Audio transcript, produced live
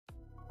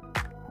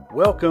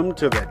Welcome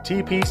to the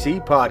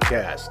TPC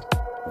Podcast.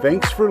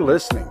 Thanks for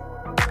listening.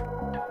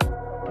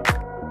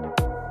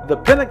 The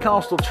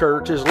Pentecostal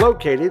Church is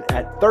located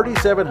at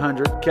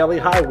 3700 Kelly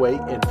Highway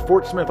in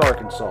Fort Smith,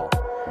 Arkansas.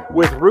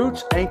 With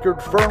roots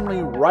anchored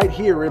firmly right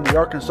here in the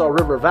Arkansas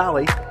River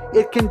Valley,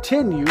 it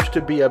continues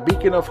to be a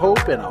beacon of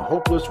hope in a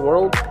hopeless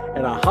world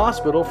and a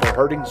hospital for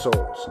hurting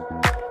souls.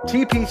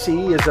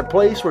 TPC is a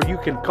place where you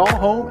can call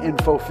home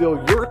and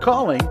fulfill your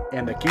calling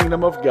in the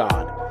kingdom of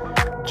God.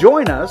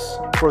 Join us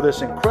for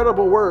this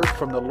incredible word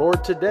from the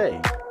Lord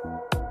today.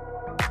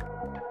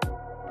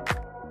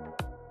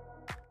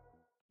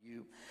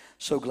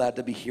 So glad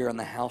to be here in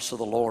the house of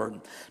the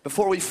Lord.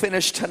 Before we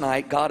finish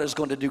tonight, God is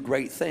going to do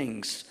great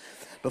things.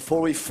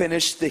 Before we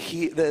finish,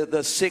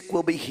 the sick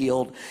will be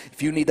healed.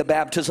 If you need the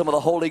baptism of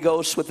the Holy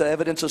Ghost with the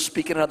evidence of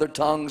speaking in other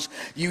tongues,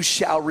 you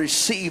shall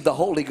receive the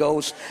Holy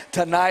Ghost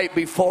tonight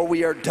before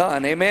we are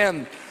done.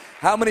 Amen.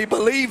 How many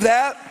believe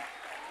that?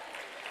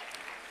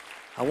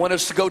 I want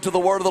us to go to the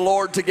word of the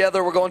Lord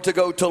together. We're going to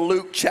go to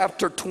Luke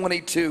chapter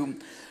 22,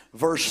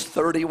 verse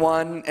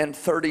 31 and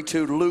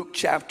 32. Luke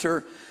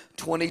chapter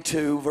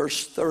 22,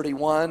 verse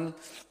 31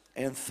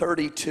 and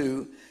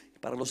 32.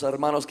 Para los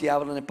hermanos que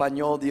hablan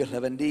español, Dios le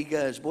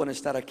bendiga. Es bueno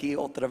estar aquí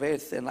otra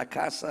vez en la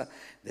casa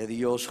de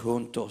Dios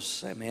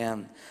juntos.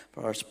 Amen.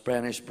 For our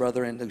Spanish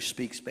brethren who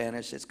speak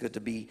Spanish, it's good to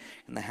be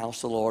in the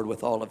house of the Lord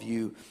with all of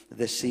you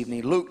this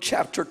evening. Luke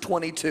chapter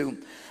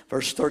 22,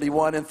 verse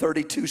 31 and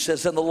 32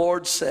 says, And the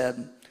Lord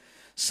said,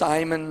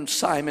 Simon,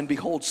 Simon,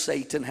 behold,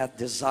 Satan hath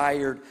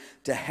desired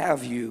to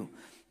have you,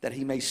 that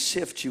he may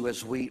sift you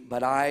as wheat.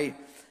 But I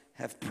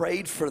have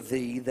prayed for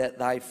thee, that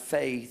thy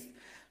faith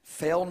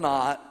fail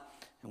not.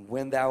 And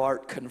when thou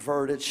art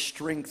converted,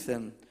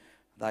 strengthen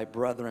thy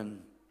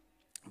brethren.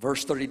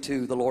 Verse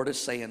 32, the Lord is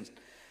saying,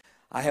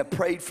 I have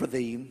prayed for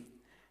thee,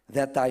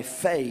 that thy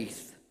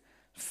faith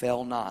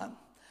fail not.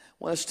 I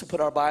want us to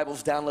put our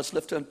Bibles down. Let's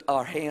lift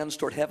our hands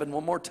toward heaven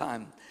one more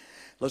time.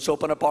 Let's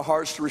open up our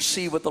hearts to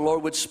receive what the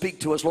Lord would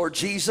speak to us. Lord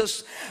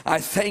Jesus, I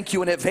thank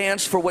you in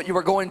advance for what you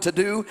are going to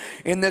do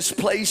in this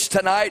place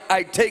tonight.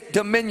 I take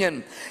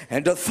dominion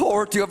and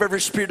authority of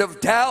every spirit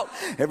of doubt,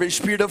 every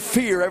spirit of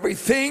fear,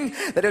 everything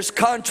that is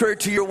contrary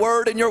to your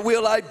word and your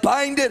will. I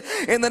bind it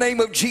in the name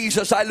of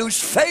Jesus. I lose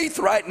faith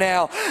right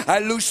now. I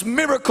lose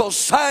miracles,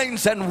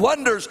 signs, and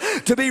wonders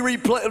to be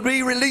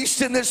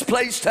released in this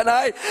place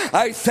tonight.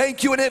 I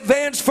thank you in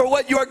advance for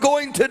what you are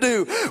going to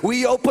do.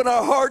 We open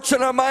our hearts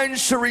and our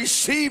minds to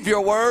receive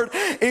your word.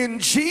 In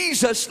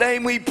Jesus'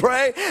 name we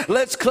pray.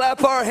 Let's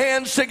clap our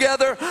hands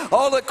together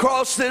all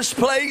across this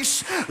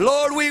place.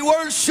 Lord, we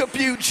worship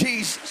you,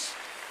 Jesus.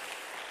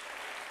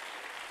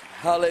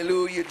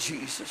 Hallelujah,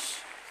 Jesus.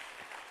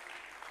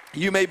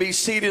 You may be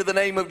seated in the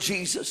name of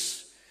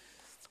Jesus.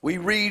 We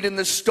read in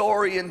the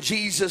story, and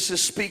Jesus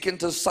is speaking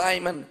to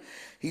Simon.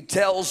 He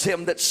tells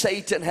him that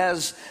Satan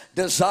has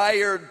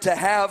desired to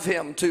have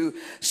him, to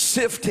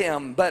sift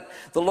him. But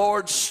the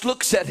Lord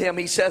looks at him.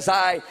 He says,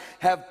 I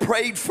have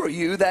prayed for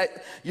you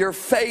that your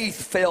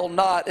faith fail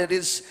not. It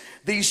is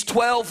these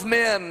 12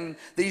 men,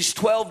 these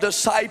 12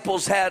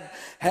 disciples had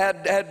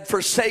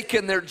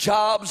forsaken their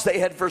jobs. They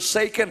had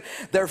forsaken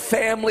their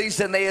families,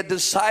 and they had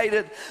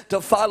decided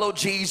to follow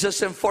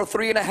Jesus. And for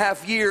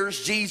 3.5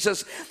 years,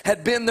 Jesus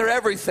had been their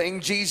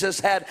everything. Jesus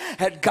had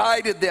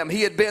guided them.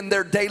 He had been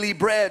their daily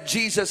bread.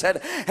 Jesus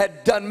had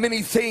done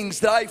many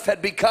things. Life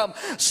had become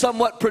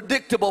somewhat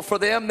predictable for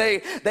them.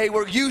 They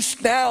were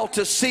used now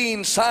to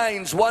seeing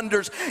signs,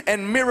 wonders,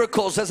 and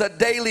miracles as a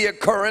daily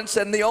occurrence.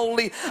 And the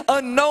only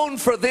unknown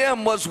for them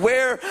was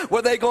where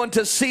were they going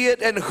to see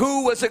it, and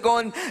who was it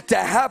going to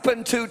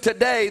happen to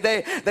today.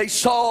 They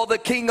saw the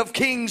King of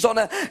Kings on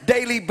a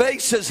daily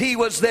basis. He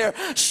was their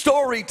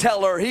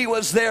storyteller. He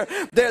was their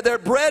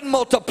bread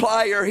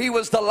multiplier. He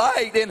was the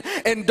light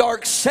in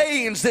dark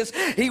sayings.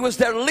 He was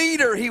their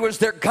leader. He was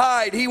their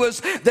guide. He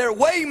was their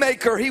way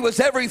maker. He was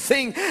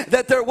everything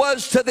that there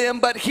was to them.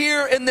 But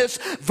here in this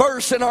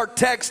verse in our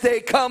text, they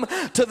come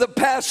to the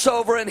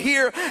Passover, and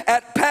here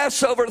at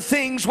Passover,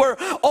 things were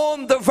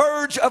on the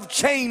verge of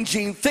changing.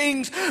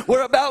 Things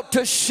were about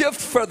to shift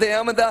for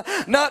them, and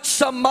not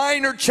some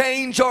minor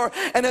change or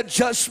an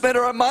adjustment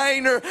or a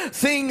minor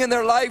thing in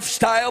their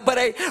lifestyle, but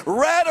a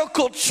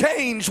radical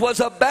change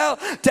was about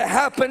to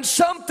happen.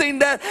 Something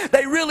that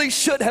they really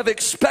should have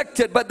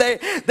expected, but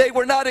they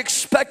were not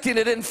expecting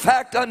it. In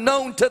fact,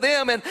 unknown to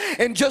them, and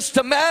in just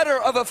a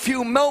matter of a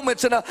few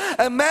moments, in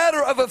a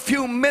matter of a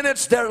few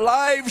minutes, their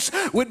lives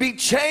would be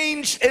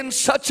changed in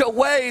such a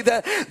way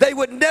that they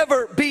would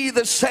never be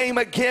the same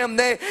again.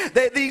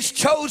 These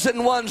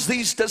chosen ones,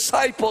 these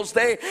disciples,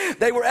 they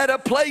were at a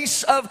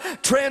place of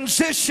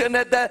transition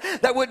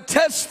that would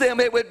test them.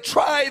 It would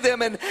try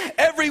them in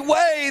every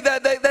way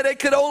that they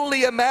could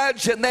only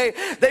imagine.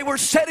 They were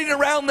sitting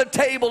around the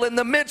table in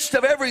the midst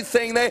of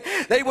everything.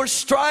 They were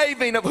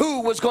striving of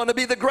who was going to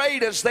be the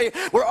greatest. They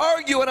were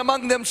arguing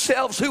among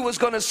themselves who was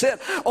going to sit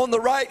on the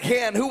right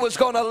hand, who was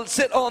going to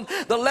sit on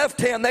the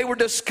left hand. They were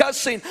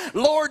discussing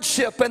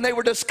lordship, and they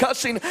were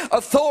discussing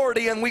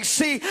authority. And we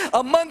see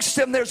amongst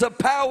them there's a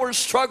power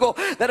struggle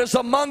that is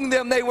among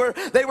them. They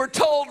were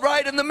told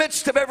right in the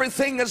midst of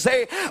everything, as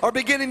they are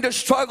beginning to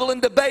struggle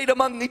and debate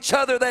among each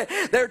other,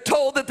 they're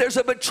told that there's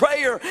a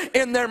betrayer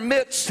in their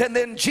midst. And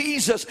then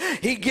Jesus,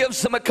 he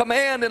gives them a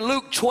command in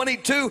Luke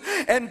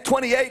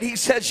 22:28. He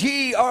says,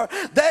 ye are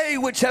they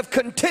which have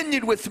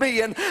continued with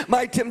me in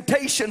my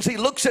temptations. He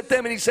looks at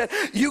them and he said,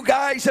 you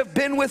guys have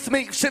been with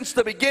me since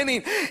the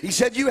beginning. He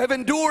said, you have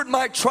endured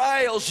my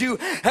trials. You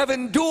have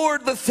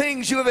endured the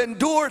things. You have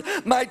endured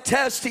my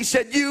test. He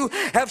said, you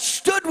have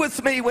stood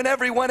with me when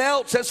everyone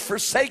else has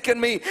forsaken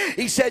me.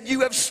 He said,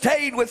 you have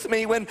stayed with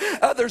me when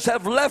others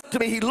have left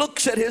me. He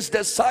looks at his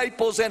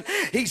disciples and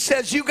he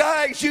says, you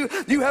guys, you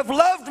have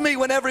loved me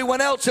when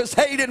everyone else has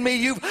hated me.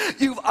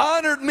 You've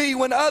honored me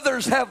when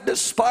others have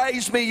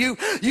despised me.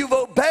 You've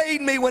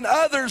obeyed me when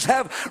others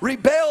have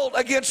rebelled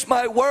against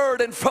my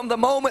word. And from the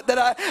moment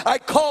that I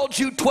called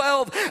you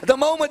 12, the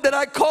moment that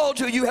I called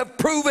you, you have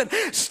proven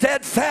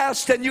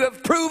steadfast, and you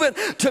have proven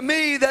to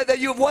me that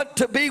you want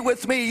to be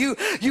with me.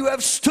 You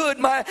have stood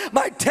my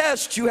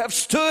test. You have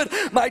stood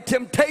my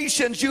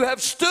temptations. You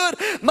have stood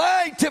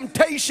my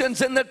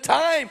temptations in the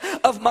time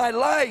of my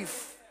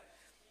life.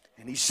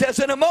 And he says,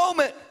 in a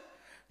moment,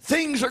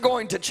 things are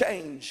going to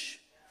change.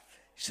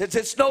 He says,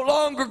 it's no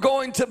longer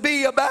going to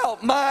be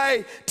about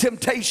my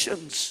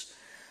temptations,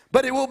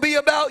 but it will be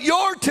about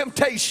your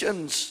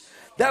temptations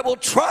that will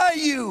try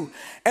you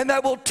and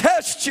that will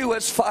test you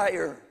as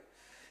fire.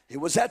 It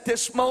was at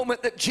this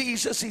moment that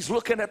Jesus, he's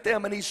looking at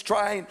them and he's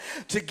trying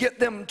to get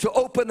them to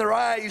open their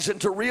eyes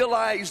and to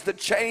realize the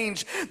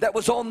change that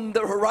was on the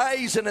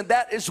horizon. And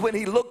that is when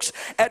he looks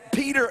at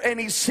Peter and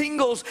he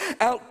singles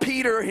out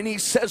Peter and he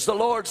says, the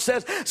Lord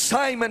says,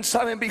 Simon,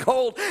 Simon,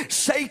 behold,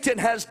 Satan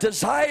has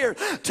desired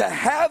to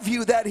have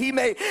you that he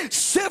may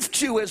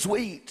sift you as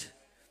wheat.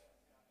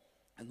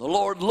 And the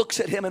Lord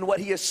looks at him and what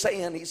he is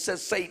saying, he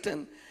says,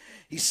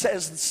 He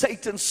says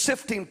Satan's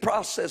sifting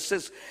process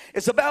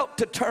is about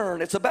to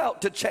turn. It's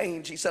about to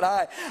change. He said,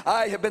 I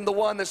have been the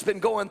one that's been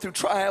going through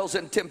trials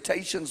and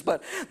temptations,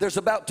 but there's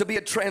about to be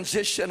a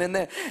transition, and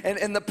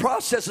the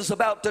process is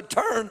about to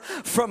turn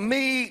from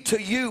me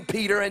to you,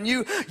 Peter. And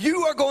you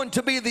are going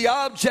to be the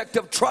object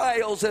of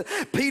trials.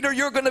 Peter,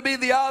 you're going to be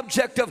the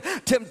object of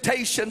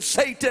temptation.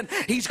 Satan,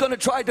 he's going to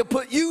try to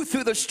put you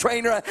through the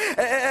strainer.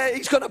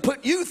 He's going to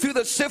put you through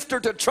the sifter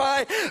to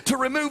try to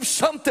remove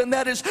something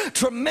that is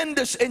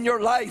tremendous in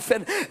your life.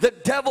 And the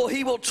devil,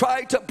 he will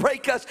try to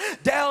break us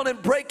down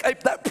and break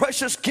that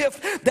precious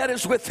gift that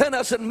is within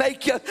us and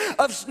make it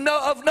of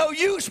no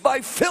use by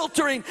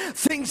filtering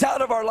things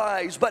out of our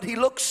lives. But he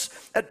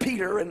looks at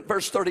Peter in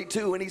verse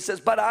 32 and he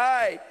says, but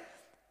I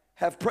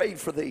have prayed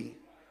for thee.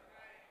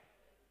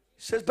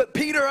 He says, but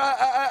Peter,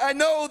 I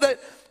know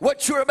that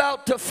what you're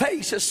about to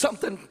face is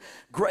something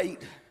great,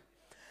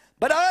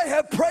 but I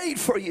have prayed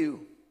for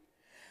you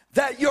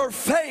that your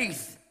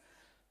faith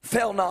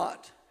fail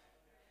not.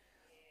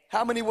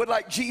 How many would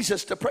like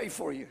Jesus to pray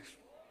for you?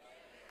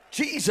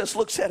 Jesus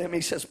looks at him, he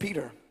says,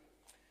 Peter,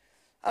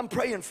 I'm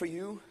praying for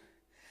you.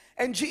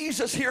 And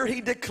Jesus here,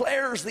 he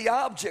declares the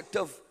object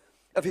of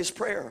his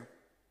prayer.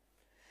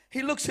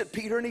 He looks at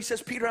Peter and he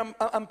says, Peter,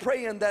 I'm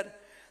praying that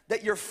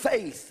your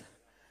faith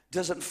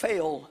doesn't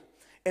fail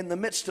in the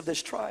midst of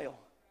this trial.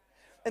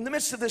 In the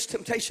midst of this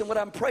temptation, what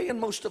I'm praying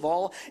most of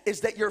all is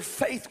that your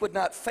faith would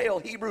not fail.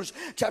 Hebrews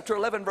chapter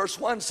 11 verse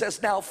 1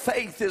 says, now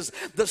faith is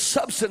the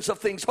substance of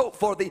things hoped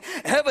for, the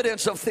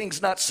evidence of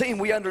things not seen.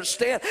 We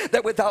understand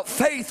that without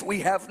faith we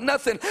have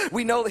nothing.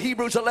 We know that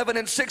Hebrews 11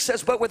 and 6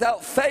 says, but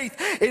without faith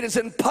it is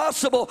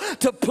impossible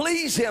to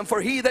please him.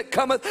 For he that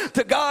cometh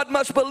to God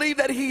must believe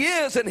that he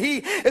is, and he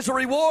is a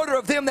rewarder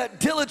of them that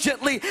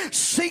diligently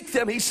seek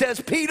them. He says,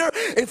 Peter,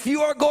 if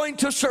you are going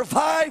to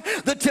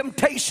survive the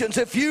temptations,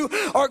 if you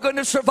are going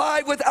to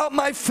survive without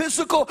my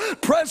physical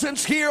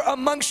presence here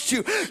amongst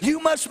you, you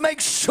must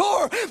make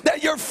sure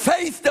that your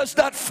faith does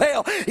not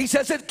fail. He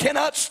says it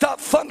cannot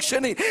stop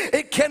functioning.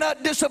 It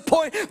cannot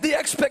disappoint the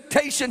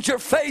expectations. Your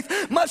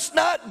faith must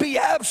not be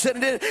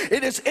absent.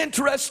 It is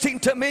interesting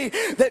to me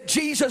that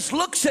Jesus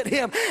looks at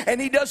him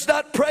and he does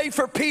not pray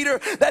for Peter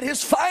that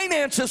his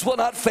finances will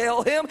not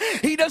fail him.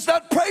 He does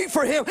not pray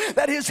for him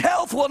that his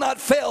health will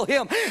not fail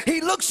him.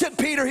 He looks at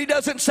Peter. He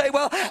doesn't say,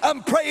 well,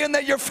 I'm praying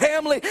that your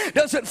family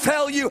doesn't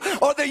fail you,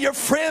 or that your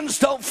friends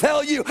don't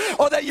fail you,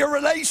 or that your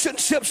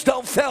relationships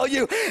don't fail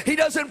you. He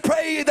doesn't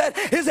pray that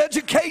his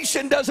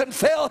education doesn't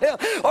fail him,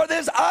 or that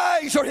his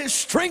eyes or his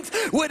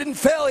strength wouldn't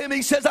fail him.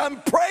 He says,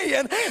 I'm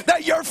praying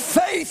that your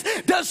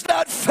faith does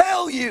not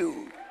fail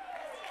you.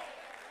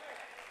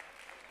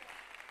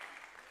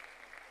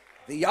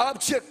 The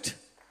object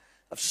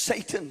of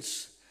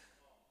Satan's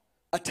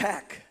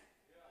attack,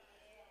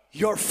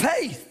 your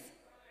faith,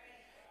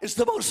 is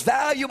the most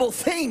valuable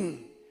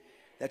thing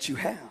that you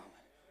have.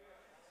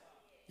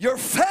 Your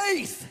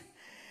faith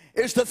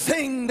is the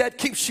thing that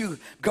keeps you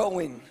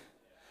going.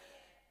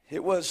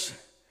 It was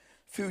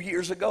a few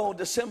years ago,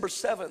 December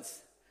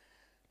 7th,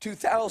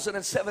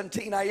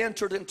 2017, I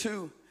entered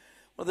into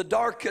one of the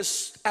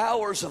darkest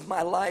hours of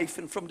my life.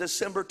 And from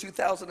December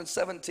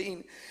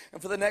 2017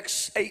 and for the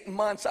next 8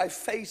 months, I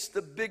faced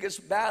the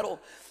biggest battle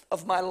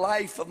of my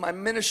life, of my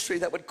ministry,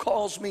 that would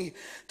cause me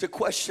to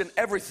question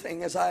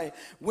everything. As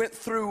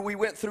we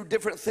went through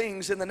different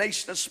things in the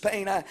nation of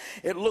Spain.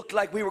 It looked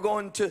like we were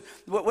going to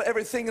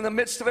everything, in the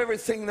midst of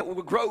everything that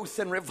was growth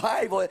and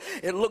revival.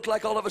 It looked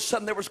like all of a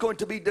sudden there was going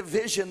to be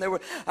division.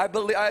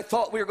 I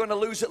thought we were going to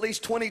lose at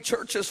least 20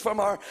 churches from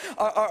our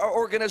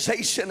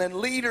organization, and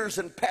leaders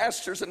and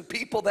pastors and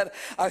people that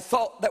I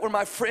thought that were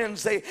my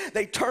friends.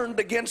 They turned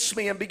against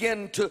me and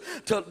began to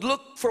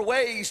look for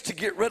ways to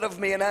get rid of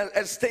me. And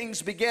as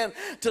things began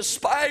to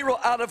spiral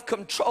out of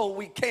control,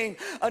 we came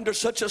under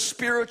such a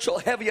spiritual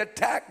heavy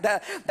attack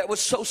that was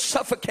so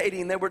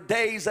suffocating. There were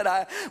days that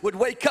I would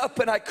wake up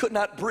and I could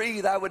not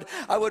breathe. I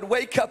would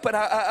wake up and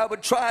I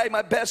would try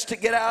my best to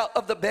get out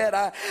of the bed.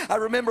 I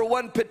remember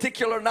one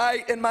particular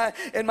night in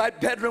my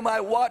bedroom, I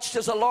watched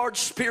as a large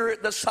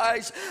spirit the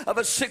size of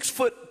a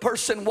 6-foot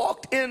person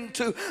walked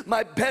into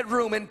my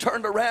bedroom and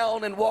turned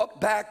around and walked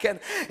back, and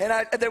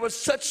there was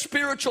such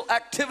spiritual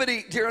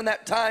activity during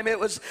that time. It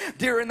was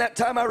during that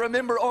time, I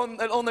remember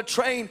on the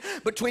train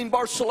between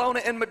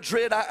Barcelona and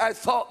Madrid, I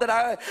thought that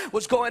I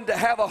was going to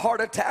have a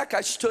heart attack.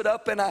 I stood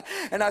up and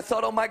I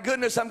thought, oh my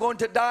goodness, I'm going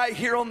to die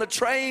here on the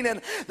train,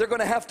 and they're going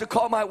to have to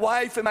call my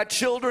wife and my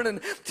children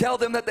and tell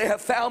them that they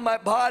have found my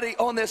body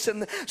on this.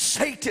 And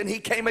Satan, he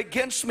came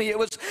against me. It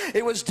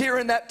was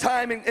during that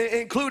time,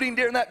 including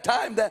during that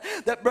time that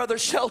Brother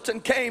Shelton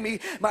came.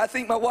 I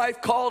think my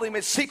wife called him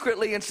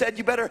secretly and said,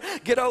 you better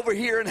get over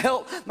here and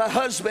help my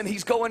husband.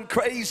 He's going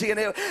crazy. And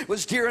it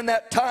was during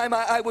that time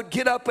I would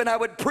get up and I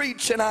would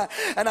preach, and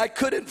I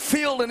couldn't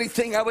feel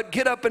anything. I would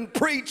get up and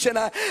preach, and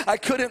I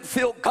couldn't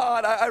feel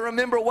God. I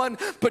remember one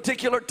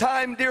particular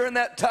time during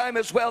that time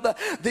as well,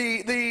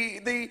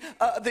 the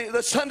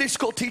Sunday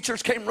school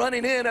teachers came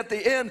running in at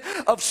the end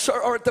of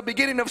or at the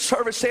beginning of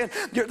service saying,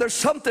 there's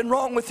something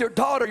wrong with your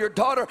daughter. Your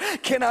daughter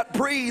cannot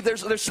breathe.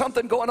 There's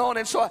something going on.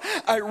 And so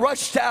I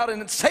rushed out,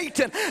 and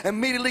Satan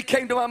immediately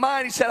came to my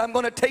mind. He said, I'm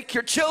going to take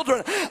your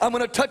children. I'm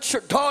going to touch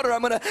your daughter.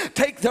 I'm going to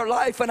take their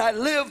life. And I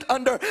lived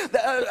under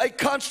a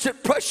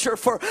constant pressure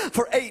for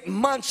 8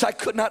 months. I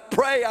could not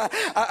pray.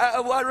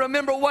 I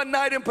remember one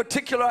night in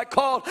particular, I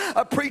called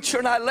a preacher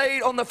and I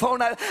laid on the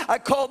phone. I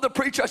called the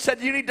preacher. I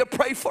said, you need to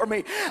pray for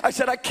me. I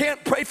said, I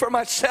can't pray for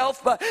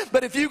myself,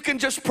 but if you can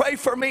just pray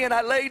for me. And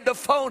I laid the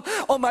phone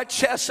on my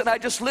chest and I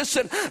just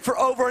listened for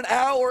over an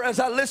hour as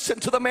I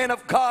listened to the man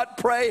of God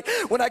pray.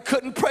 When I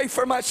couldn't pray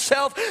for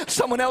myself,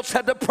 someone else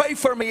had to pray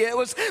for me. It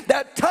was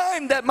that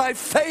time that my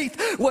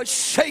faith was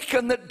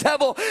shaken. The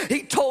devil,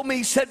 he told me,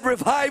 he said,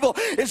 revival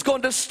is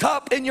going to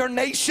stop in your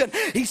nation.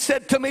 He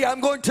said to me, I'm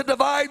going to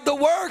divide the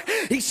work.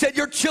 He said,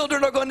 your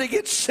children are going to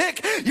get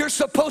sick. You're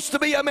supposed to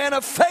be a man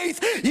of faith.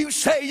 You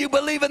say you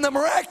believe in the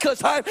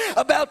miraculous. I'm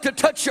about to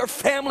touch your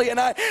family. And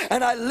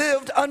I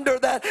lived under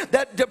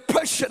that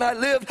depression.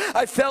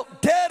 I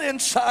felt dead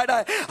inside.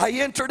 I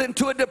entered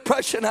into a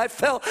depression. I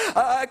felt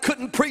I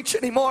couldn't preach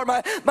anymore.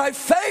 My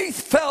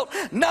faith felt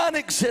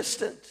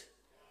non-existent.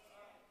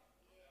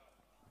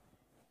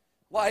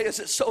 Why is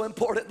it so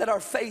important that our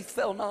faith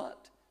fail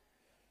not?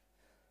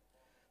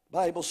 The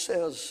Bible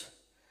says,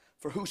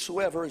 for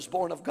whosoever is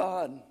born of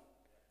God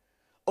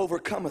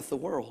overcometh the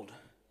world.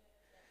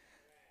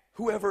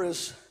 Whoever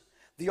is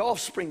the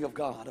offspring of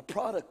God, a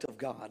product of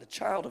God, a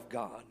child of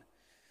God.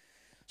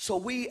 So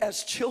we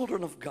as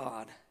children of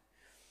God,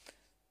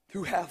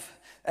 who have,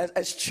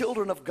 as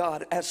children of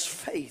God, as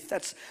faith,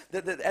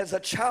 as a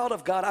child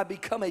of God, I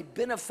become a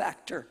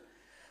benefactor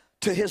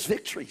to his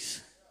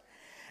victories.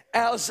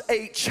 As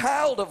a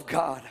child of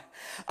God,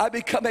 I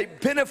become a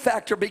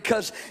benefactor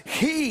because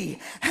he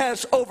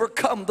has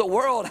overcome the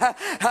world.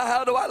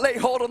 How do I lay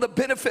hold on the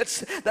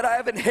benefits that I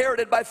have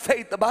inherited by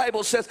faith? The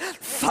Bible says,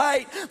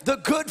 fight the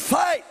good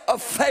fight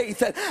of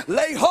faith and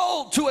lay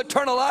hold to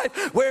eternal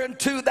life,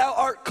 whereunto thou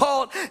art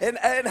called and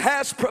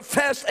hast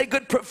professed a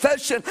good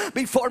profession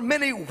before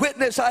many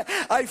witnesses.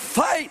 I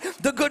fight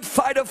the good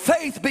fight of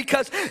faith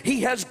because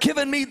he has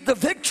given me the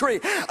victory.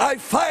 I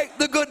fight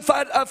the good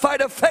fight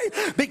of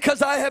faith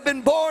because I have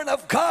been born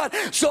of God,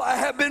 so I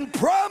have been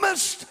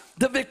promised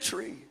the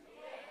victory.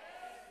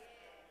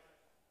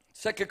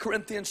 2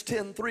 Corinthians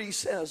 10:3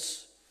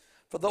 says,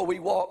 for though we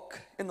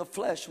walk in the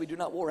flesh, we do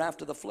not war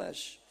after the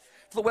flesh.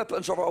 For the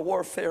weapons of our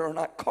warfare are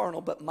not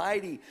carnal, but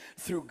mighty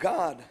through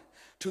God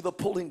to the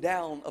pulling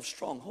down of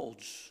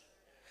strongholds,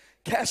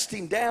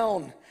 casting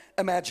down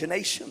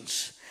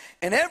imaginations,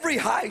 and every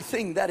high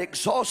thing that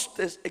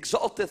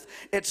exalteth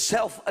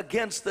itself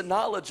against the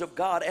knowledge of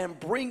God, and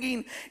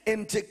bringing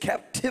into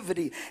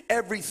captivity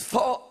every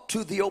thought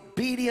to the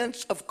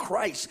obedience of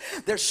Christ.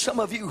 There's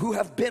some of you who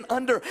have been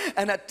under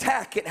an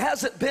attack. It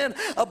hasn't been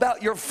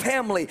about your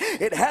family.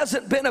 It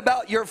hasn't been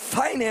about your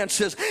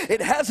finances.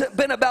 It hasn't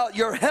been about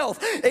your health.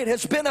 It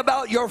has been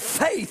about your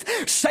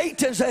faith.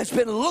 Satan has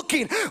been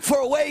looking for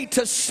a way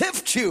to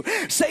sift you.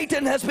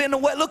 Satan has been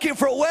looking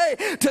for a way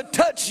to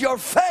touch your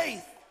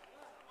faith.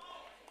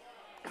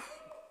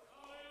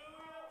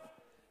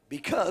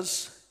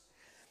 Because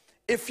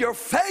if your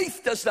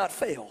faith does not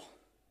fail,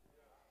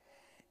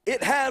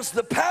 it has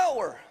the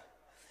power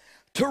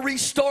to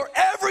restore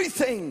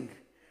everything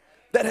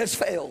that has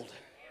failed.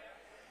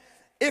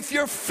 If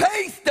your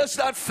faith does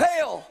not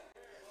fail,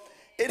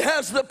 it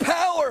has the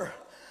power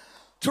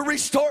to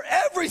restore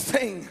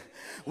everything.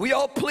 We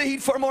all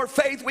plead for more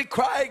faith. We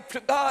cry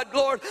to God,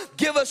 Lord,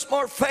 give us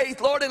more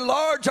faith. Lord,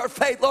 enlarge our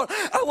faith. Lord,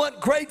 I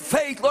want great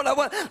faith. Lord, I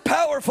want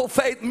powerful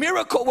faith,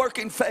 miracle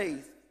working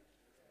faith.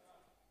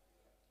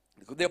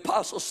 The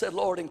apostle said,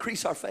 Lord,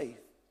 increase our faith.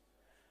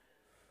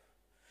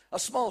 A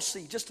small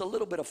seed, just a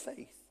little bit of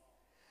faith.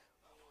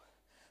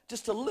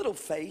 Just a little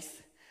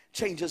faith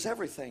changes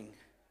everything.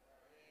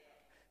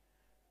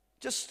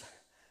 Just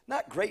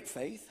not great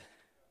faith.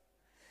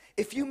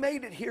 If you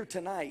made it here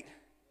tonight,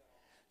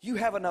 you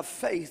have enough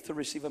faith to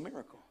receive a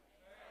miracle.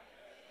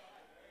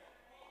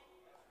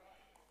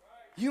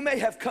 You may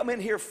have come in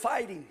here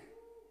fighting,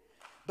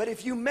 but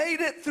if you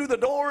made it through the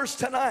doors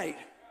tonight,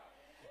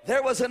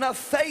 there was enough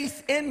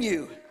faith in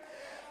you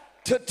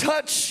to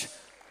touch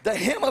the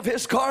hem of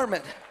his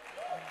garment.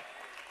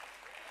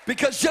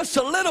 Because just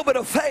a little bit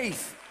of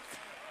faith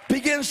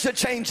begins to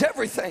change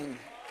everything.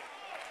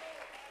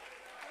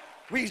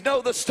 We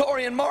know the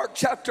story in Mark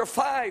chapter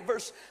 5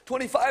 verse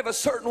 25. A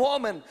certain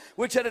woman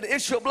which had an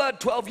issue of blood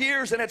 12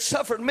 years and had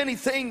suffered many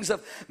things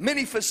of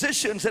many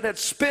physicians and had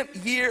spent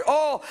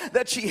all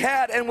that she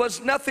had and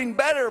was nothing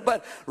better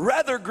but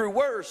rather grew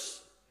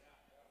worse.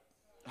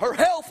 Her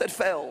health had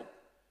failed.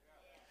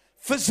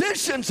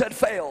 Physicians had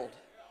failed.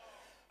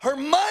 Her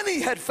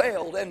money had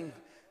failed, and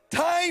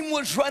time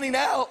was running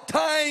out.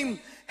 Time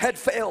had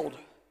failed.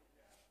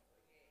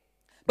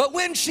 But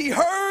when she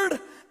heard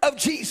of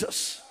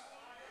Jesus,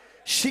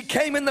 she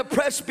came in the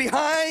press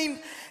behind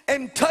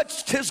and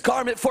touched his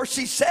garment. For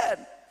she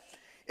said,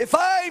 if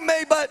I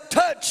may but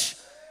touch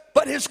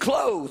but his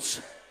clothes,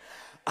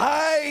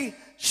 I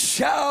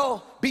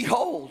shall be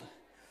whole.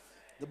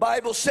 The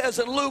Bible says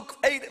in Luke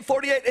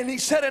 8:48, and he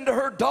said unto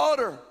her,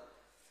 daughter,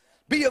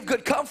 be of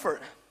good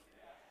comfort.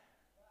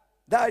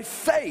 Thy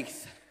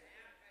faith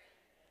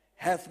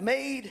hath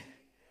made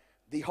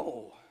thee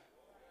whole.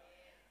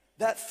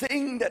 That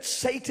thing that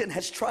Satan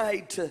has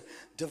tried to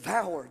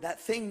devour, that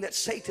thing that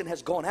Satan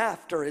has gone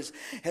after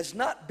has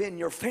not been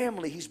your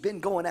family. He's been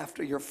going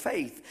after your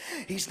faith.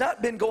 He's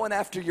not been going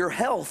after your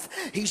health.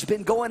 He's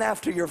been going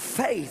after your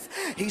faith.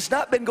 He's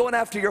not been going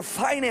after your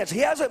finance.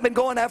 He hasn't been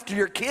going after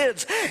your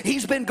kids.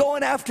 He's been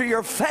going after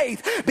your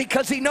faith,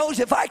 because he knows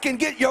if I can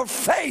get your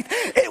faith,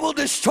 it will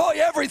destroy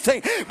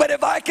everything. But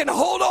if I can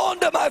hold on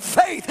to my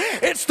faith,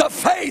 it's the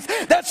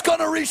faith that's going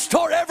to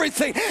restore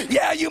everything.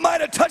 Yeah, you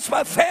might have touched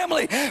my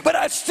family, but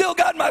I still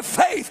got my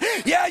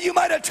faith. Yeah, you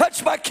might have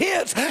touched my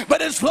kids,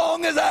 but as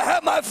long as I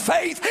have my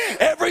faith,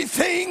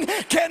 everything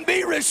can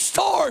be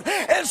restored.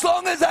 As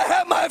long as I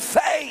have my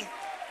faith.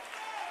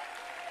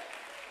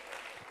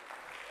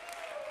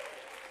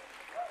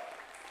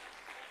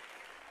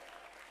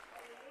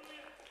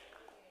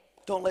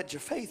 Don't let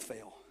your faith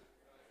fail.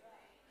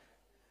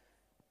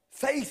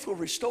 Faith will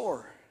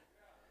restore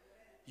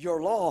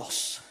your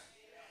loss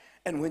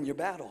and win your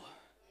battle.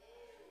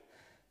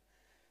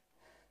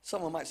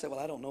 Someone might say, well,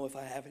 I don't know if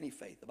I have any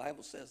faith. The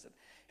Bible says that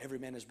every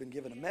man has been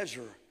given a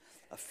measure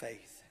of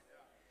faith.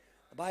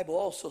 The Bible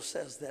also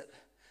says that,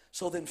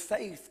 so then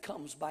faith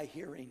comes by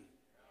hearing,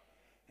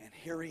 and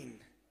hearing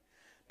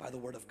by the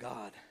word of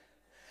God.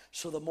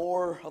 So the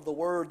more of the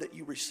word that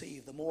you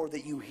receive, the more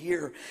that you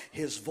hear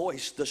his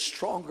voice, the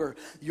stronger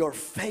your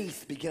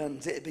faith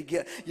begins.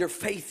 Your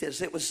faith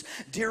is. It was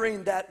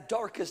during that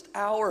darkest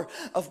hour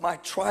of my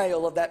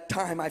trial, of that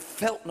time, I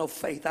felt no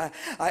faith.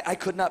 I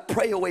could not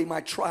pray away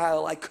my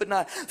trial. I could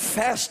not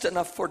fast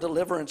enough for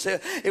deliverance.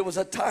 It was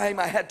a time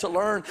I had to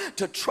learn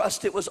to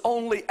trust. It was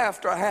only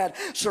after I had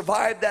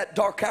survived that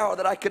dark hour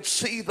that I could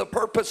see the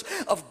purpose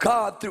of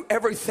God through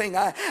everything.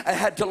 I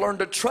had to learn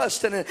to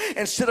trust. And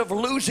instead of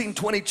losing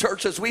 20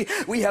 churches,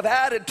 we have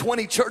added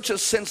 20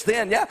 churches since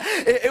then. Yeah,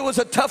 it was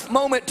a tough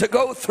moment to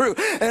go through,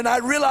 and I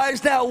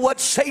realize now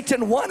what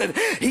Satan wanted.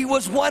 He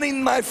was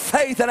wanting my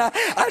faith, and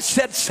I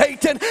said,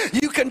 Satan,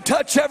 you can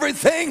touch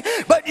everything,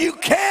 but you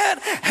can't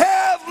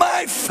have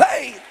my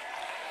faith.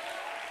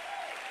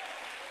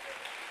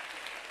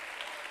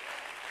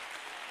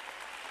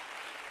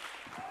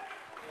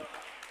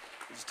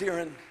 It's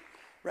during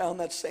around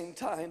that same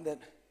time that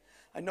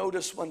I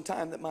noticed one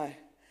time that my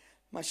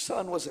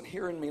son wasn't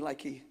hearing me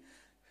like he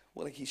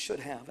should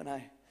have. And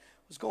I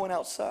was going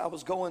outside. I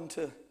was going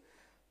to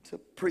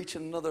preach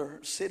in another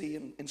city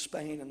in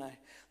Spain. And I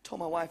told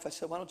my wife, I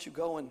said, why don't you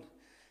go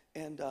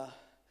and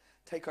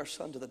take our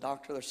son to the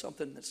doctor? There's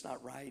something that's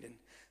not right. And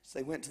so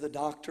they went to the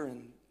doctor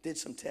and did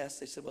some tests.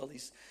 They said, well,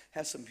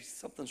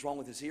 something's wrong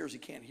with his ears. He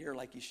can't hear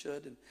like he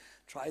should. And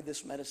try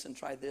this medicine,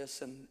 try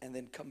this, and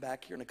then come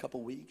back here in a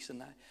couple weeks.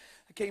 And I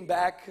came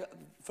back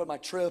from my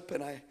trip,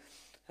 and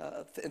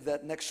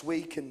that next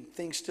week, and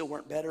things still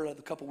weren't better. A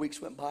couple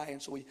weeks went by,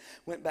 and so we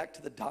went back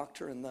to the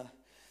doctor, and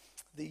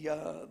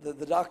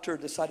the doctor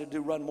decided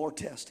to run more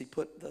tests. He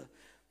put the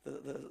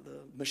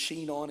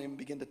machine on him,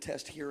 began to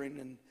test hearing,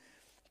 and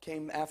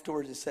came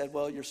afterwards and said,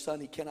 well, your son,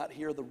 he cannot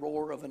hear the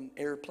roar of an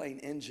airplane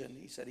engine.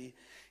 He said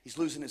he's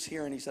losing his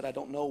hearing. He said, I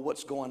don't know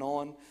what's going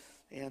on.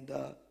 And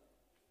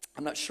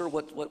I'm not sure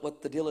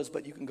what the deal is,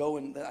 but you can go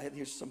and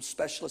here's some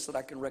specialists that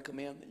I can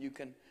recommend that you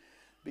can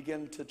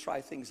begin to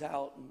try things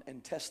out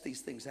and test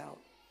these things out.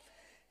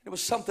 It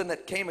was something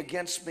that came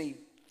against me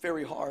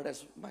very hard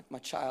as my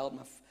child,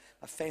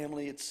 my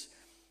family. It's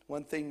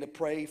one thing to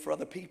pray for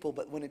other people,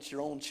 but when it's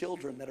your own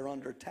children that are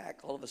under attack,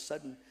 all of a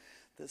sudden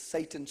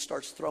Satan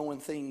starts throwing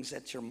things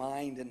at your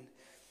mind. And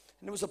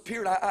it was a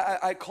period,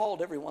 I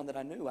called everyone that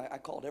I knew. I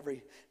called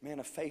every man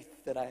of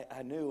faith that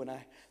I knew, and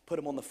I put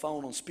him on the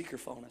phone, on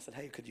speakerphone. I said,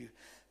 hey, could you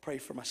pray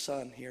for my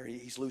son here?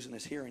 He's losing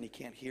his hearing. He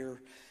can't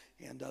hear.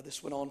 And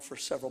this went on for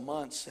several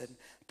months, and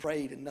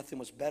prayed, and nothing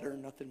was better,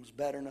 nothing was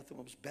better, nothing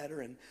was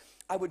better. And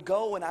I would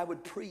go and I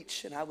would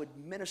preach and I would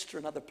minister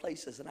in other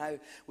places, and I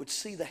would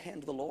see the hand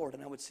of the Lord,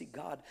 and I would see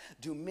God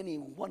do many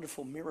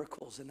wonderful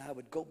miracles. And I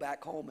would go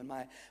back home, and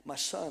my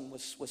son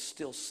was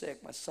still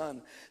sick. My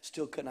son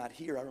still could not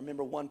hear. I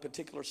remember one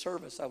particular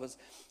service. I was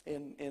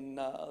in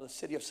the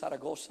city of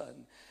Zaragoza,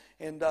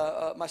 and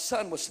my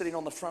son was sitting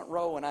on the front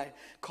row, and I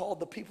called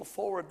the people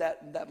forward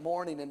that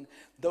morning, and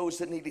those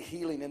that needed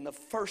healing. And the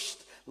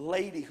first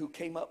lady who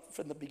came up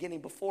from the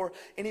beginning, before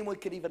anyone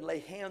could even lay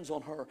hands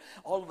on her,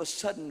 all of a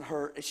sudden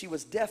she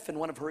was deaf in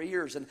one of her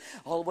ears, and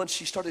all at once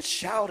she started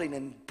shouting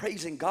and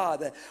praising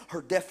God that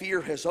her deaf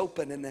ear has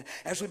opened. And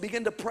as we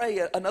began to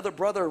pray, another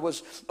brother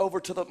was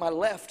over to my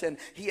left, and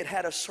he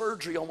had a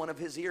surgery on one of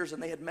his ears,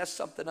 and they had messed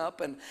something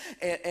up, and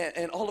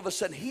all of a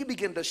sudden he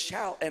began to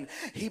shout, and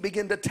he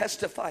began to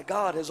testify,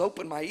 God has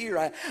opened my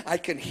ear. I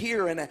can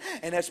hear. And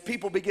as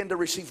people begin to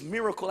receive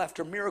miracle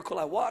after miracle,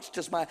 I watched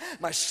as my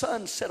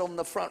son sat on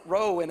the front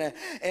row,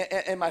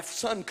 and my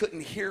son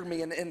couldn't hear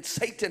me. And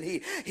Satan,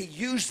 he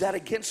used that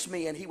against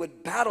me, and he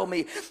would battle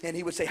me, and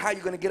he would say, how are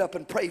you going to get up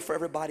and pray for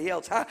everybody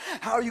else? How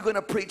are you going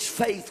to preach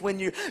faith when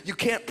you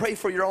can't pray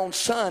for your own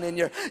son, and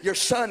your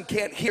son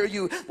can't hear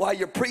you while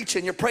you're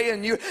preaching? You're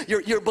praying,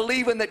 you're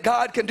believing that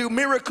God can do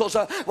miracles.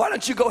 Why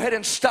don't you go ahead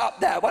and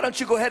stop that? Why don't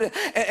you go ahead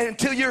and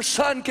until your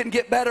son can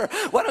get better,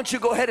 why don't you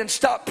go ahead and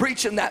stop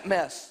preaching that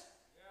mess?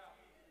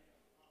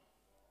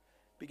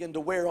 Began to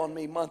wear on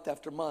me month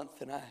after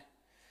month. And I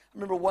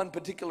remember one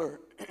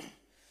particular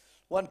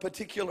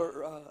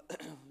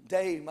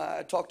day,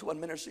 I talked to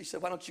one minister. He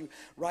said, why don't you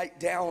write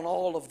down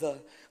all of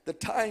the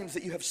times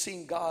that you have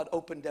seen God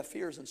open deaf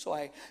ears? And so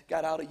I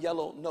got out a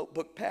yellow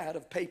notebook pad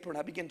of paper, and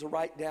I began to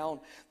write down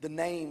the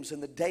names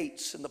and the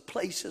dates and the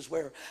places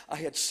where I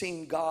had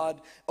seen God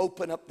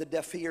open up the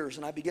deaf ears.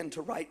 And I began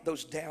to write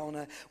those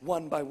down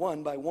one by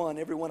one by one.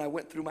 Everyone, I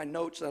went through my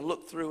notes, and I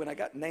looked through, and I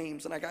got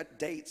names and I got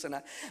dates, and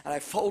I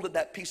folded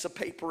that piece of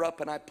paper up,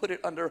 and I put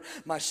it under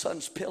my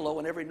son's pillow.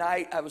 And every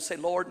night I would say,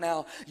 Lord,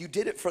 now you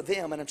did it for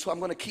them, and so I'm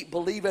going to keep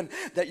believing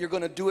that you're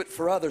going to do it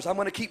for others. I'm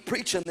going to keep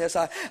preaching this.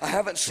 I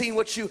haven't seen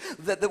what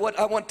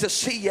I want to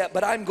see yet,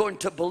 but I'm going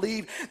to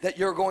believe that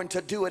you're going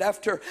to do it.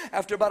 After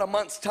about a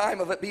month's time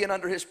of it being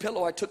under his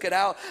pillow, I took it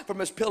out from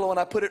his pillow, and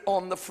I put it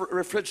on the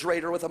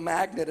refrigerator with a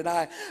magnet. And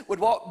I would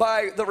walk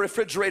by the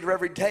refrigerator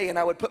every day, and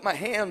I would put my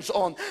hands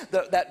on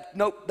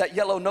that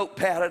yellow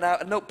notepad and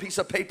a note piece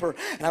of paper,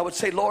 and I would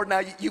say, Lord,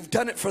 now you've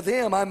done it for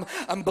them.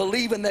 I'm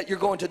believing that you're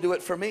going to do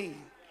it for me.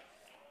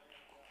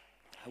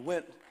 I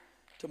went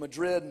to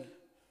Madrid,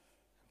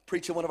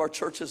 preaching one of our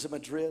churches in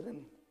Madrid,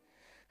 and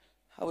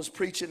I was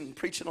preaching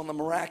on the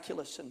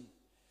miraculous, and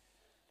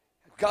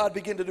God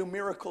began to do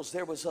miracles.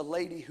 There was a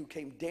lady who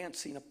came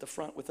dancing up the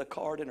front with a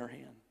card in her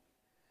hand.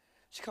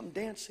 She come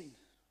dancing.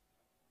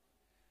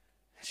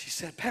 She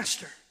said,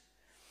 Pastor,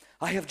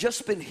 I have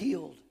just been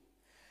healed.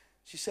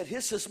 She said,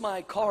 this is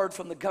my card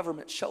from the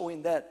government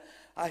showing that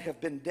I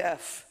have been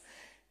deaf.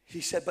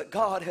 He said, but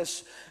God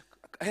has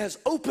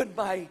opened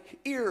my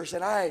ears,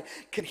 and I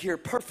can hear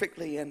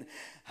perfectly. And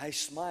I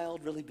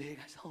smiled really big.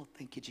 I said, oh,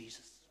 thank you,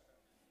 Jesus.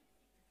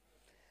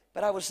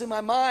 But I was in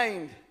my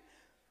mind,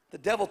 the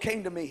devil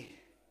came to me.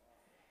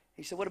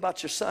 He said, what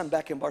about your son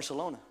back in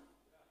Barcelona?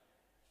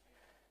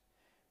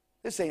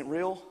 This ain't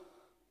real.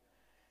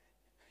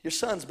 Your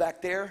son's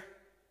back there,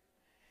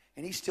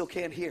 and he still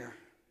can't hear.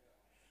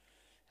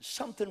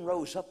 Something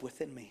rose up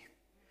within me,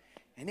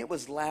 and it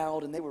was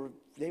loud, and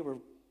they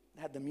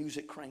had the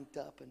music cranked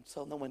up, and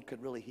so no one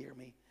could really hear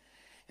me.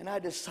 And I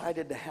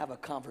decided to have a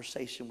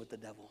conversation with the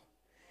devil.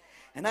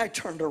 And I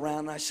turned around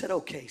and I said,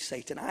 okay,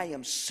 Satan, I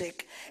am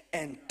sick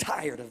and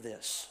tired of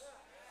this.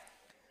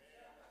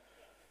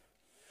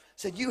 I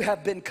said, you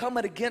have been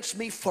coming against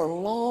me for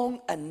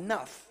long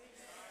enough.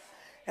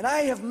 And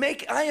I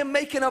am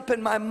making up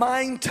in my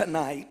mind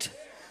tonight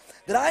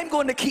that I'm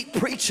going to keep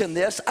preaching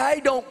this. I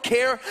don't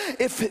care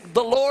if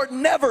the Lord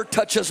never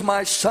touches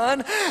my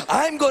son.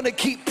 I'm going to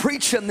keep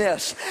preaching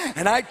this.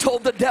 And I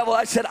told the devil,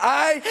 I said,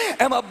 I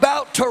am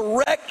about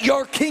to wreck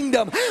your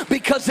kingdom,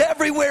 because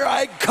everywhere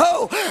I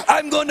go,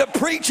 I'm going to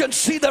preach and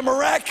see the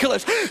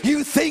miraculous.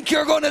 You think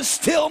you're going to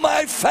steal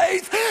my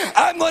faith?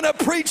 I'm going to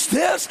preach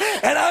this,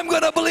 and I'm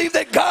going to believe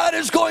that God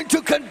is going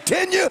to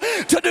continue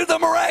to do the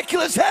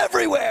miraculous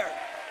everywhere.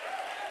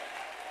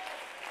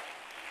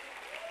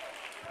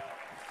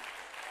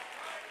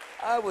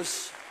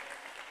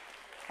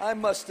 I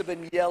must have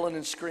been yelling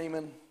and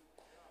screaming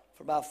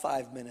for about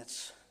 5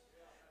 minutes.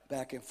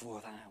 back and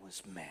forth. I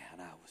was mad.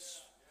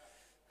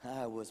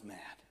 I was mad.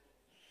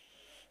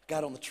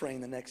 Got on the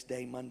train the next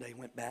day, Monday,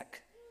 went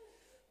back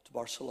to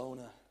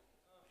Barcelona.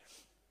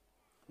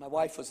 My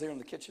wife was there in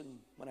the kitchen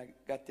when I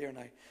got there, and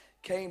I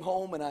came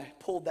home and I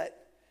pulled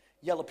that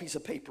yellow piece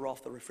of paper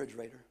off the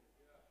refrigerator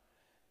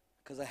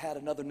because I had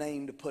another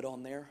name to put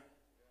on there.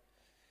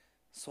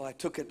 So I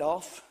took it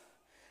off,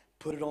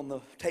 put it on the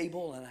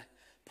table, and I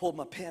pulled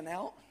my pen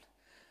out,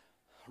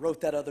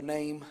 wrote that other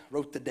name,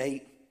 wrote the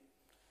date,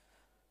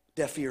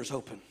 deaf ears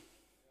open.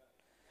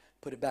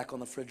 Put it back on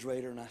the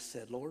refrigerator, and I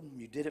said, Lord,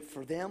 you did it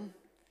for them.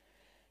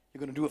 You're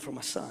going to do it for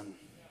my son.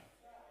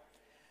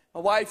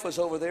 My wife was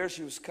over there.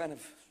 She was kind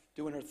of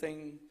doing her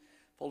thing,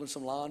 folding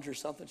some laundry or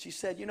something. She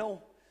said, you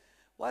know,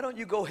 why don't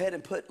you go ahead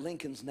and put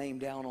Lincoln's name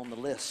down on the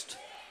list?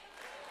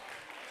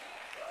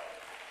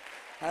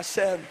 I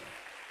said,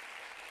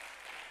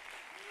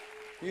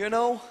 you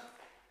know,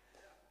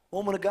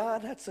 woman of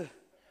God,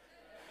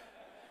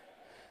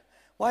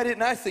 why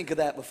didn't I think of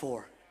that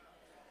before?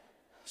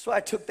 So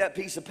I took that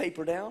piece of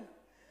paper down.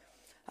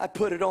 I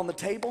put it on the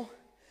table.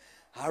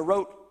 I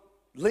wrote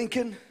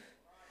Lincoln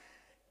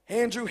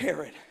Andrew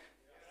Harrod.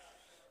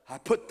 I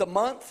put the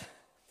month,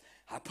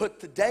 I put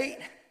the date,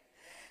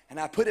 and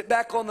I put it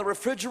back on the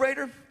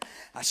refrigerator.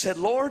 I said,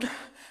 Lord,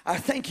 I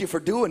thank you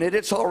for doing it.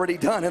 It's already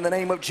done in the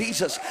name of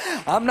Jesus.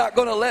 I'm not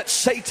going to let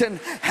Satan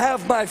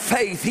have my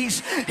faith.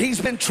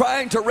 He's been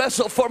trying to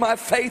wrestle for my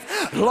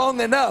faith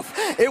long enough.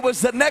 It was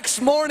the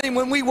next morning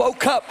when we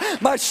woke up.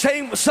 My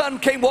same son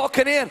came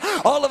walking in.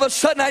 All of a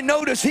sudden I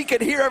noticed he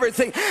could hear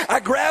everything.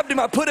 I grabbed him.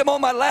 I put him on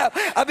my lap.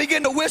 I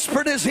began to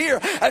whisper in his ear.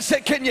 I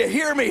said, can you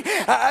hear me?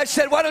 I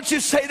said, why don't you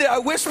say that? I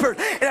whispered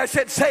and I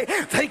said, say,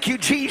 thank you,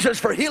 Jesus,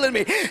 for healing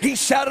me. He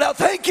shouted out,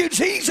 thank you,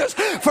 Jesus,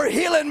 for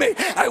healing me.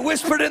 I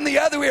whispered in the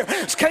other ear,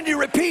 can you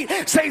repeat?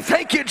 Say,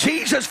 thank you,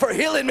 Jesus, for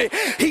healing me.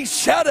 He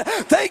shouted,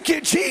 thank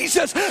you,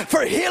 Jesus,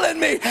 for healing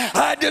me.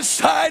 I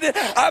decided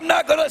I'm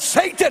not going to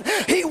Satan.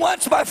 He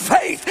wants my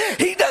faith.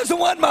 He doesn't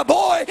want my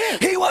boy.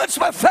 He wants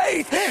my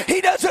faith. He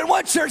doesn't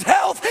want your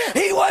health.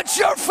 He wants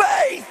your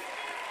faith.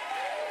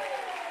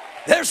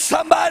 There's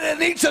somebody that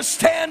needs to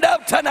stand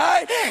up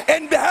tonight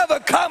and have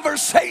a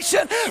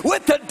conversation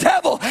with the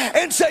devil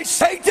and say,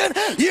 Satan,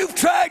 you've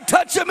tried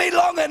touching me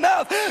long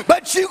enough,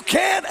 but you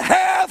can't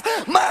have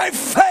my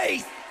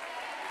faith.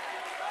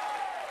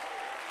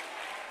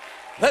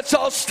 Let's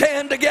all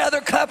stand together,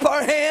 clap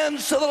our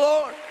hands to the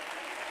Lord.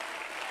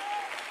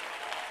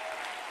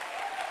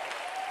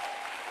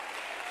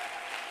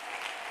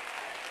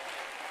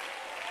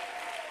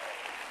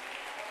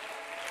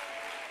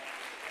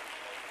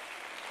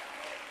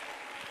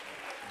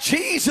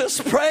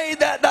 Jesus prayed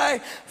that thy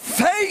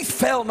faith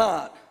fail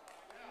not.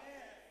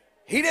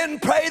 He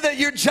didn't pray that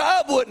your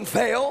job wouldn't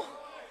fail,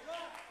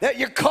 that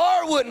your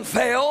car wouldn't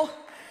fail,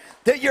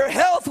 that your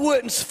health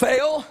wouldn't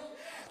fail,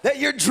 that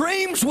your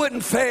dreams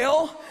wouldn't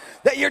fail,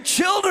 that your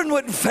children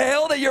wouldn't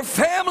fail, that your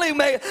family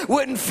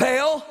wouldn't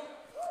fail.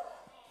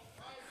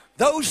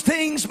 Those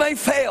things may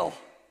fail.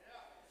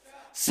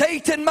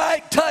 Satan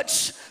might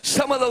touch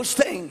some of those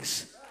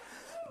things.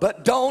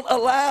 But don't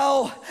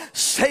allow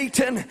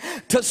Satan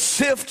to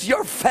sift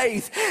your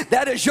faith.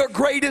 That is your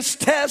greatest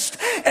test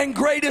and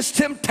greatest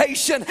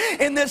temptation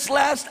in this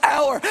last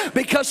hour.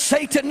 Because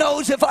Satan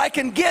knows if I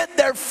can get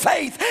their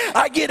faith,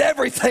 I get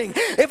everything.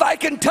 If I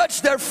can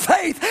touch their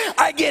faith,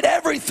 I get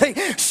everything.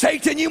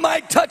 Satan, you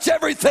might touch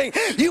everything.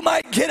 You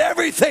might get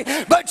everything.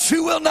 But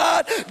you will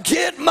not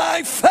get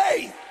my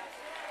faith.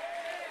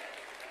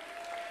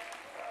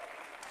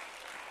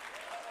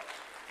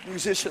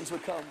 Musicians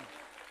would come.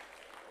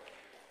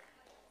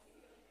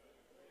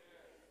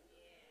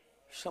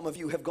 Some of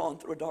you have gone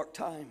through a dark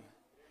time,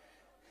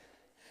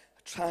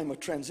 a time of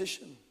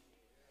transition.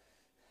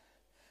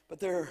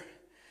 But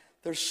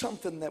there's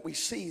something that we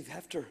see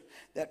after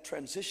that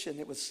transition.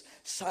 It was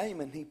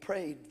Simon, he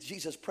prayed,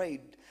 Jesus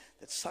prayed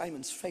that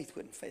Simon's faith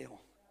wouldn't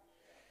fail.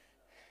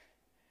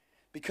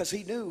 Because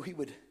he knew he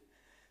would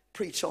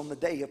preach on the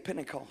day of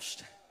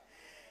Pentecost.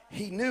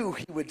 He knew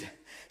he would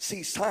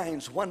see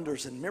signs,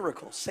 wonders, and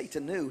miracles.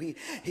 Satan knew.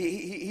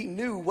 He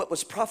knew what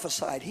was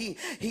prophesied. He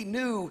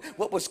knew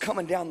what was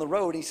coming down the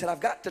road. He said,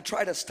 I've got to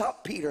try to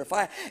stop Peter.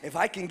 If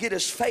I can get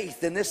his faith,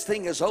 then this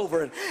thing is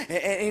over.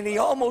 And he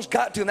almost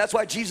got to him. That's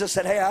why Jesus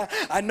said, hey,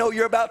 I know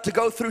you're about to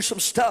go through some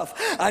stuff.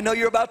 I know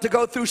you're about to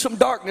go through some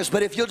darkness.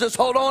 But if you'll just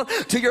hold on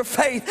to your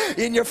faith,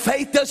 and your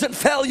faith doesn't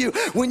fail you,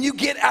 when you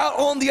get out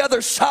on the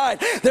other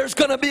side, there's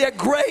going to be a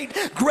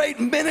great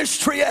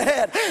ministry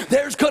ahead.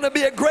 There's going to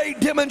be a great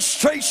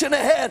demonstration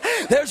ahead.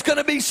 There's going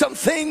to be some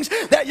things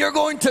that you're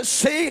going to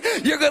see.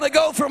 You're going to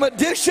go from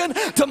addition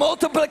to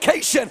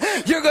multiplication.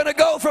 You're going to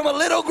go from a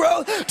little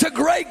growth to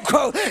great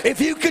growth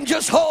if you can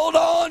just hold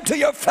on to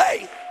your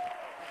faith.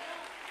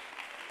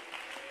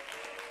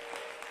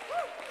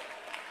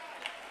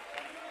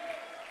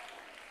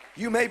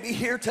 You may be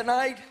here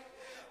tonight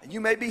and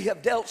you maybe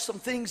have dealt some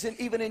things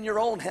even in your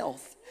own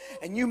health.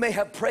 And you may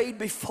have prayed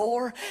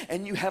before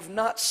and you have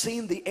not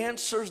seen the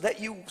answers that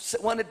you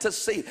wanted to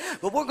see.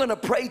 But we're going to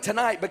pray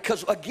tonight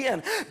because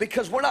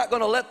we're not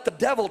going to let the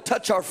devil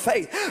touch our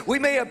faith. We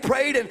may have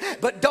prayed,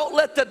 but don't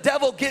let the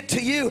devil get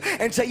to you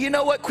and say, you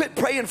know what, quit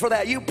praying for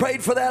that. You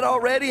prayed for that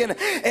already and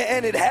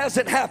it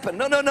hasn't happened.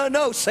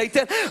 No,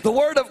 Satan. The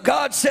word of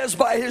God says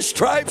by his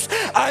stripes,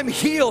 I'm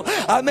healed.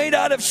 I may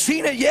not have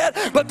seen it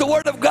yet, but the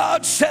word of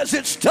God says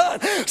it's done.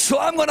 So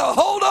I'm going to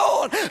hold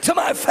on to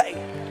my faith.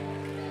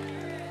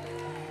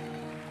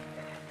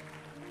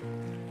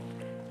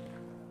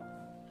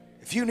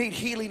 If you need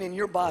healing in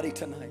your body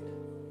tonight,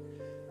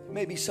 it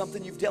may be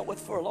something you've dealt with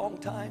for a long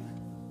time,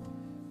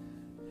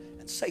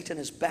 and Satan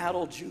has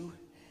battled you,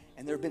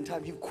 and there have been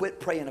times you've quit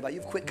praying about it,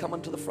 you've quit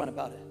coming to the front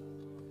about it.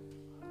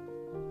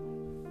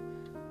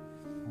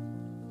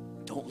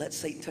 Don't let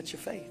Satan touch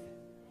your faith.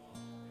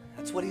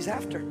 That's what he's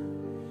after.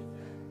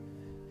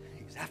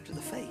 He's after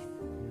the faith,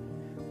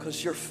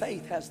 because your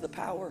faith has the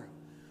power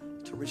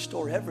to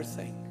restore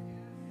everything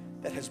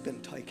that has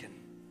been taken.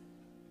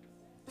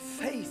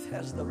 Faith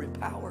has the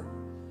power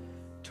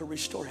to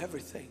restore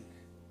everything.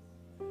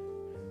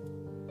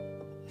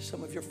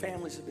 Some of your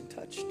families have been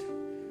touched.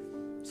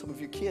 Some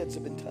of your kids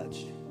have been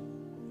touched.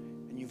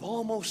 And you've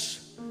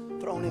almost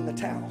thrown in the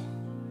towel.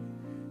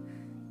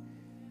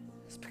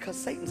 It's because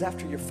Satan's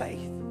after your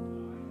faith.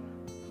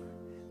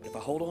 But if I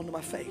hold on to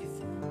my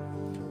faith,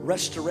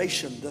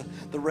 restoration,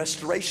 the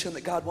restoration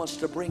that God wants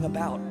to bring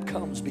about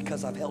comes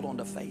because I've held on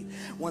to faith.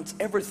 Once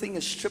everything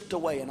is stripped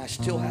away and I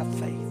still have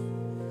faith,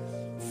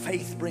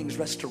 faith brings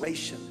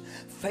restoration.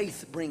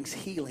 Faith brings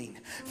healing.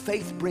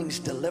 Faith brings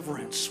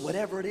deliverance.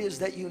 Whatever it is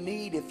that you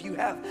need, if you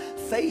have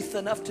faith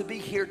enough to be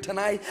here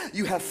tonight,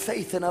 you have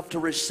faith enough to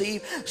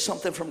receive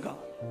something from God.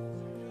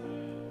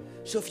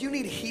 So if you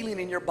need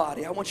healing in your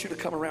body, I want you to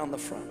come around the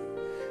front.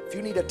 If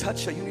you need a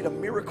touch, you need a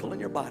miracle in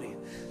your body,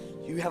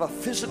 you have a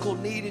physical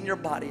need in your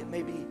body. It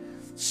may be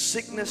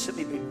sickness, it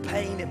may be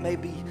pain, it may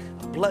be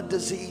a blood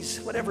disease,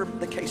 whatever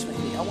the case may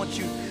be. I want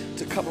you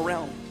to come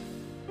around.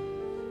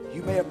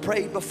 You may have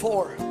prayed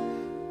before,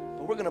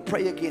 but we're going to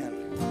pray again.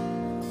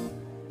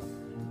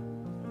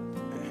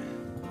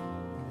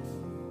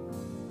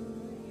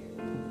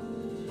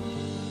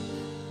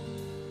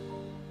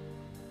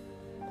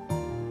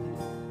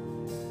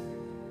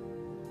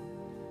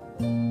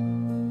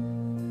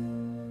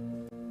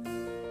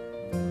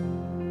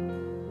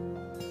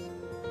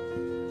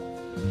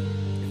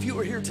 If you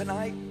are here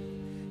tonight,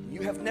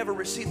 you have never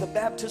received the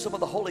baptism of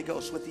the Holy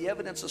Ghost with the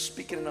evidence of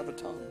speaking in other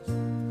tongues,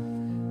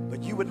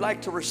 but you would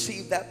like to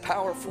receive that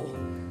powerful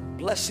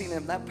blessing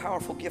and that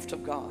powerful gift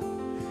of God,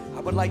 I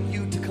would like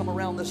you to come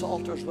around this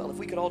altar as well. If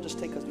we could all just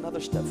take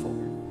another step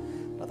forward.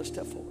 Another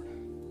step forward.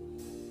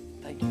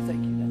 Thank you,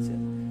 that's it.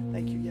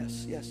 Thank you,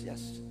 yes.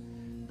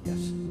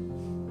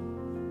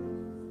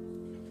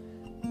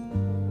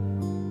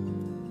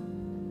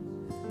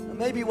 Now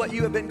maybe what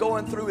you have been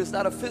going through is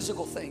not a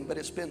physical thing, but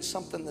it's been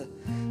something the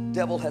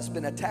devil has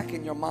been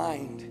attacking your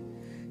mind.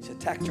 He's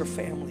attacked your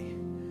family.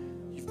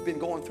 You've been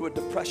going through a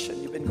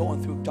depression. You've been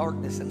going through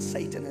darkness, and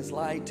Satan has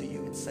lied to you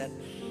and said,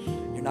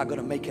 you're not going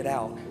to make it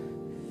out.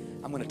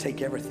 I'm going to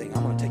take everything.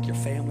 I'm going to take your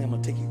family. I'm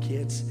going to take your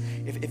kids.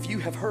 If you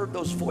have heard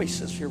those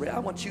voices here, I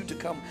want you to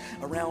come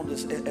around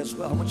as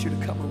well. I want you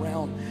to come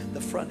around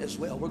the front as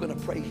well. We're going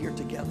to pray here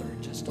together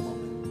in just a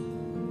moment.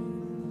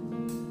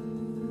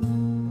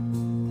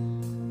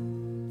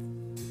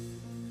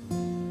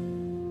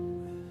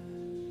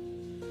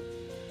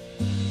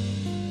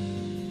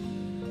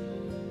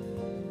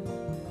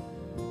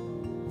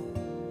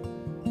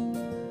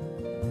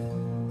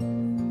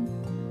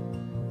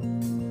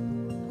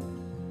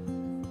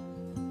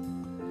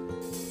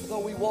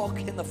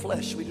 In the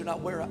flesh, we do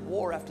not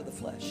war after the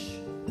flesh.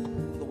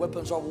 The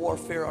weapons of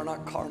warfare are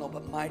not carnal,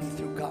 but mighty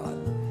through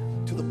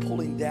God, to the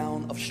pulling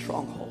down of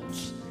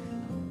strongholds,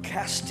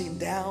 casting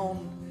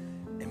down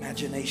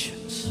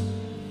imaginations,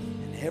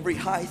 and every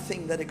high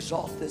thing that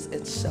exalts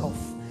itself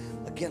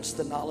against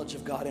the knowledge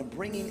of God, and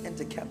bringing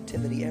into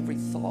captivity every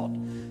thought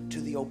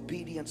to the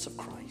obedience of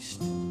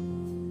Christ.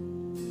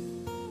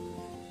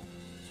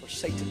 So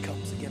Satan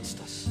comes against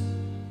us.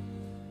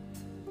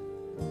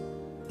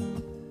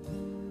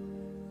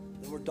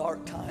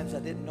 Dark times, I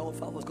didn't know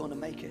if I was going to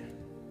make it,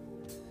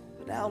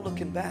 but now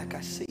looking back,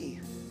 I see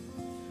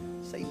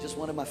Satan just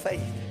wanted my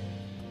faith.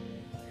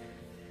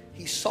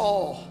 He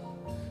saw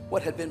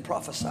what had been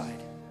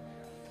prophesied.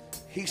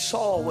 He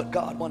saw what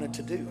God wanted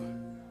to do.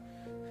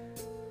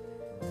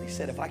 He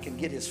said, if I can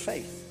get his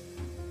faith,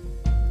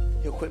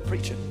 he'll quit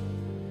preaching.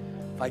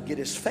 If I get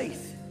his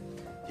faith,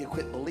 he'll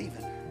quit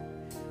believing.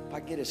 If I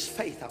get his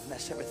faith, I'll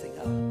mess everything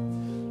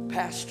up.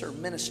 Pastor,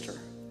 minister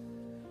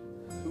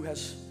who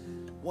has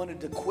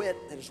wanted to quit,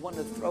 that has wanted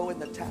to throw in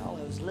the towel,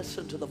 has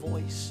listened to the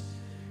voice.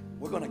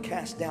 We're going to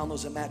cast down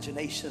those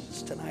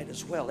imaginations tonight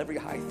as well. Every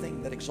high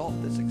thing that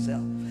exalts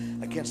itself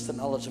against the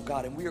knowledge of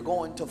God. And we are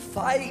going to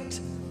fight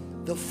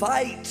the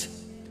fight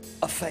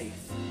of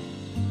faith.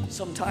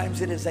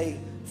 Sometimes it is a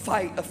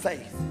fight of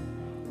faith.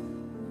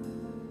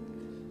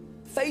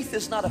 Faith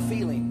is not a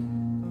feeling.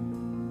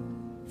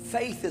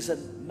 Faith is a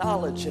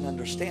knowledge and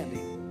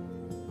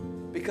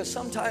understanding. Because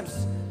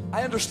sometimes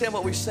I understand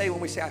what we say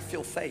when we say, I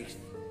feel faith.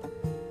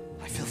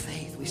 I feel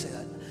faith. We say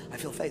that. I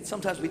feel faith.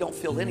 Sometimes we don't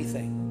feel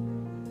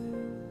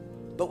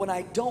anything. But when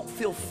I don't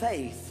feel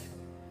faith,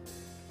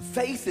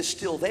 faith is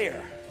still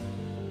there.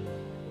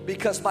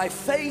 Because my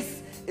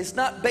faith is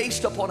not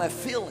based upon a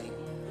feeling.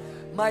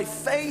 My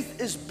faith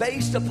is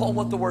based upon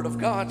what the Word of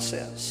God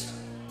says.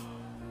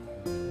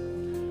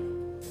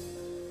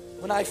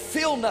 When I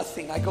feel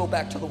nothing, I go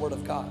back to the Word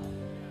of God.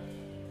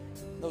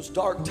 Those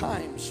dark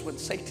times when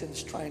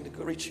Satan's trying to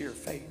reach your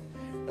faith,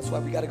 that's why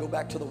we got to go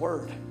back to the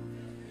Word.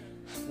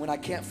 When I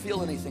can't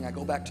feel anything, I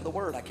go back to the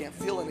Word. I can't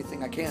feel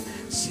anything. I can't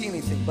see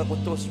anything. But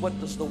what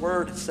does the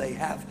Word say?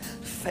 Have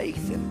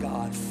faith in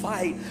God.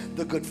 Fight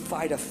the good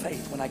fight of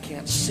faith. When I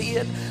can't see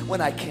it, when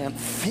I can't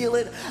feel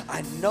it,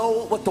 I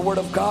know what the Word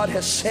of God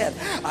has said.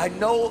 I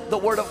know the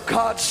Word of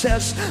God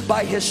says,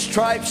 by His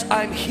stripes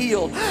I'm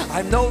healed.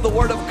 I know the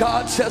Word of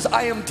God says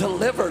I am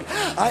delivered.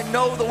 I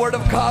know the Word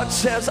of God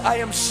says I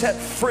am set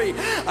free.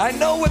 I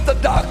know what the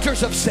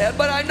doctors have said,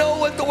 but I know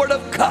what the Word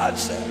of God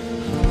says.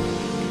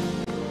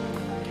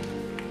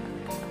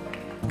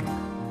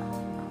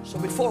 So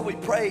before we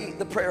pray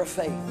the prayer of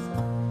faith,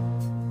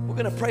 we're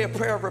going to pray a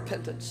prayer of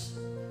repentance.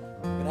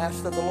 We're going to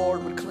ask that the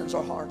Lord would cleanse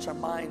our hearts, our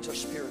minds, our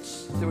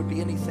spirits. If there would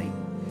be anything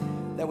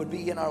that would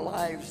be in our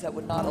lives that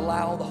would not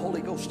allow the Holy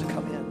Ghost to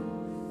come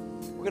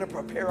in. We're going to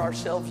prepare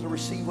ourselves to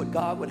receive what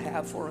God would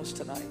have for us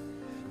tonight.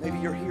 Maybe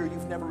you're here,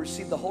 you've never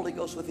received the Holy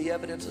Ghost with the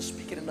evidence of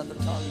speaking in other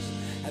tongues.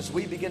 As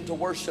we begin to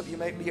worship, you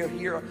may be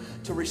here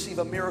to receive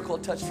a miracle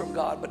touch from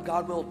God, but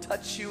God will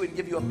touch you and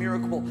give you a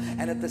miracle,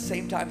 and at the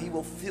same time, He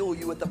will fill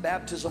you with the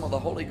baptism of the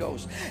Holy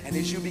Ghost. And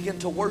as you begin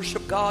to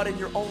worship God in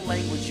your own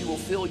language, you will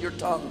feel your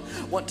tongue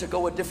want to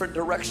go a different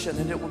direction,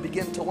 and it will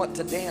begin to want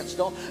to dance.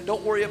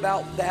 Don't worry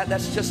about that.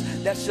 That's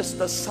just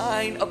the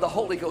sign of the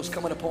Holy Ghost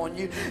coming upon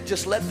you.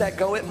 Just let that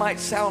go. It might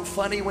sound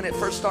funny when it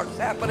first starts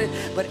happening,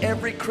 but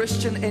every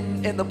Christian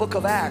in the book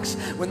of Acts,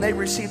 when they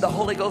receive the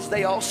Holy Ghost,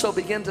 they also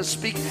begin to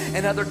speak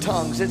in other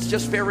tongues. It's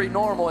just very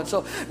normal. And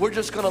so we're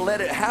just going to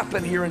let it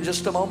happen here in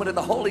just a moment, and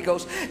the Holy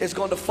Ghost is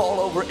going to fall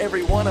over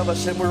every one of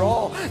us, and we're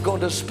all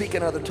going to speak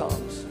in other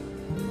tongues.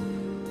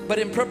 But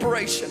in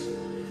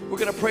preparation, we're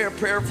going to pray a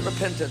prayer of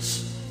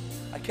repentance.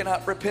 I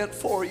cannot repent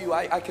for you.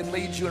 I can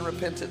lead you in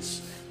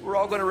repentance. We're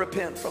all going to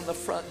repent from the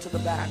front to the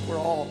back. We're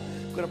all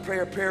going to pray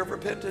a prayer of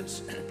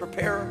repentance and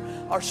prepare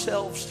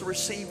ourselves to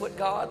receive what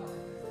God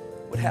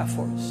would have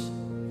for us.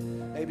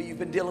 Maybe you've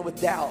been dealing with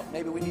doubt.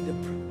 Maybe we need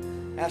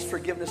to ask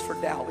forgiveness for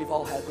doubt. We've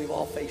all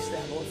faced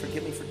that. Lord,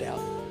 forgive me for doubt.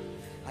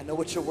 I know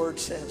what your word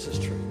says is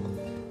true.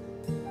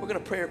 We're going to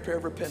pray a prayer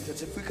of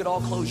repentance. If we could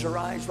all close your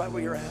eyes right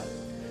where you're at.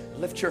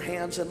 Lift your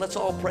hands and let's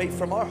all pray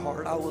from our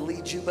heart. I will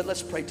lead you, but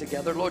let's pray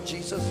together. Lord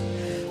Jesus,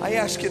 I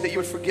ask you that you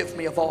would forgive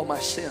me of all my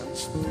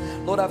sins.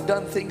 Lord, I've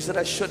done things that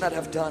I should not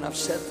have done. I've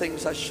said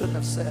things I shouldn't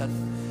have said.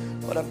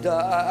 But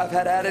I've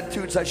had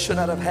attitudes I should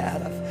not have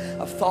had.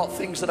 I've thought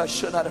things that I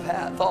should not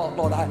have thought.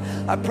 Lord,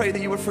 I pray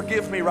that you would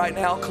forgive me right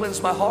now.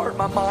 Cleanse my heart,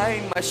 my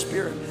mind, my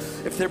spirit.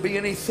 If there be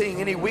anything,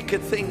 any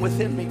wicked thing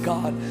within me,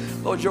 God,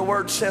 Lord, your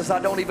word says I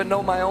don't even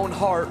know my own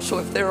heart. So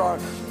if there are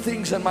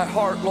things in my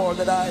heart, Lord,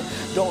 that I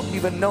don't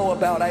even know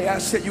about, I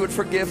ask that you would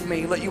forgive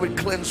me, that you would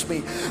cleanse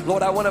me.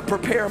 Lord, I want to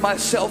prepare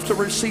myself to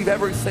receive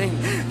everything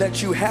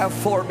that you have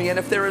for me. And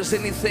if there is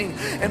anything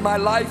in my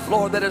life,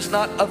 Lord, that is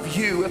not of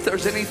you, if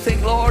there's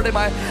anything, Lord, in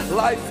my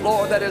life,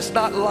 Lord, that is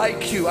not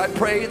like you, I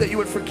pray that you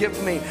would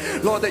forgive me.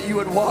 Lord, that you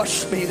would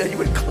wash me, that you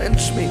would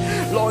cleanse me.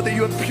 Lord, that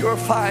you would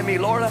purify me.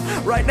 Lord,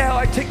 right now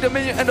I take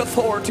dominion and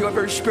authority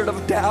over every spirit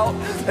of doubt,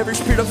 every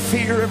spirit of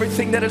fear,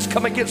 everything that has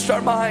come against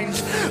our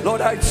minds.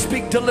 Lord, I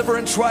speak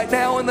deliverance right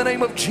now in the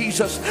name of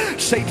Jesus.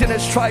 Satan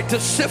has tried to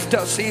sift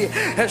us. He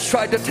has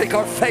tried to take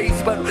our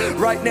faith, but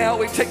right now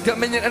we take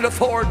dominion and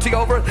authority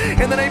over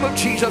it. In the name of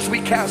Jesus, we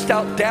cast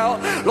out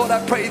doubt. Lord,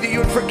 I pray that you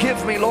would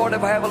forgive me, Lord,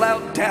 if I have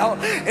allowed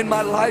doubt in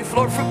my life.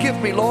 Lord,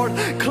 forgive me, Lord.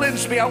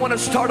 Cleanse me. I want to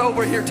start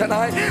over here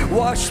tonight.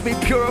 Wash me,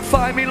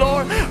 purify me,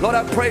 Lord. Lord,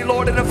 I pray,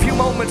 Lord, in a few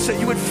moments that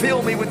you would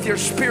fill me with your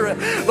spirit.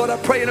 Lord, I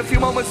pray in a few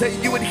moments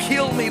that you would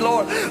heal me,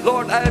 Lord.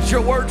 Lord, as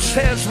your word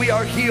says, we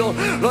are healed.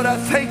 Lord, I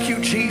thank you,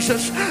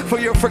 Jesus, for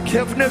your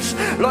forgiveness.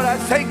 Lord, I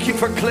thank you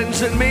for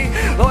cleansing me.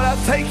 Lord, I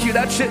thank you.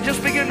 That's it.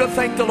 Just begin to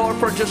thank the Lord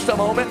for just a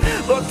moment.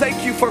 Lord,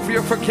 thank you for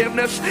your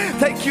forgiveness.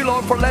 Thank you,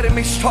 Lord, for letting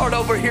me start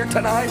over here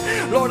tonight.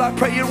 Lord, I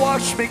pray you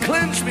wash me,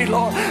 cleanse me,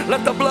 Lord.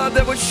 Let the blood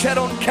that was shed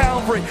on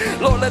Calvary,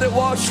 Lord, let it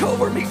wash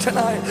over me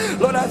tonight.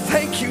 Lord, I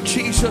thank you,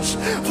 Jesus,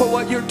 for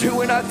what you're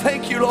doing. I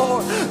thank you,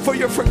 Lord, for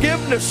your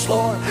forgiveness,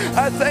 Lord.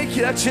 I thank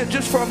you. That's it.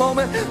 Just for a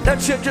moment.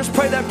 That's it. Just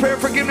pray that prayer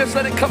of forgiveness.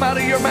 Let it come out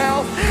of your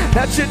mouth.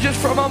 That's it. Just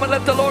for a moment.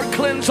 Let the Lord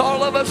cleanse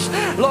all of us.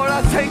 Lord,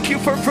 I thank you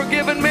for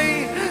forgiving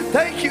me.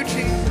 Thank you,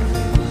 Jesus.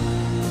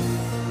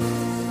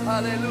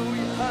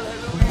 Hallelujah.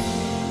 Hallelujah.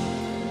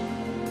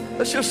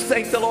 Let's just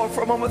thank the Lord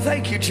for a moment.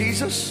 Thank you,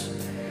 Jesus.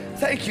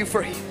 Thank you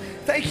for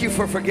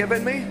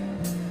forgiving me.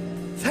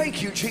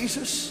 Thank you,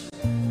 Jesus.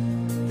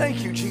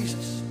 Thank you,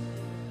 Jesus.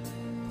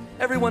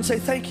 Everyone say,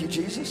 thank you,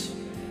 Jesus.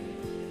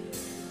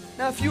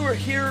 Now, if you are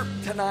here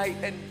tonight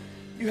and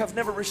you have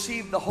never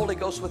received the Holy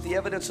Ghost with the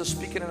evidence of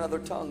speaking in other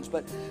tongues,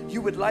 but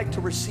you would like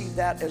to receive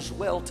that as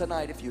well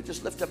tonight, if you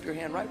just lift up your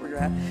hand right where you're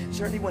at. Is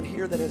there anyone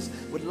here that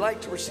would like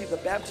to receive the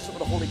baptism of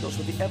the Holy Ghost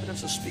with the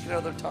evidence of speaking in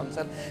other tongues,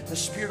 and the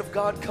Spirit of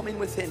God coming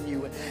within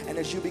you, and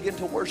as you begin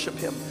to worship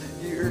Him,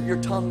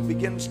 your tongue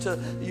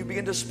you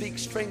begin to speak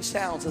strange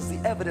sounds as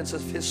the evidence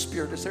of His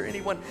Spirit? Is there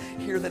anyone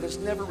here that has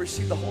never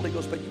received the Holy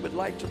Ghost, but you would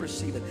like to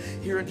receive it?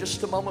 Here in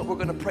just a moment, we're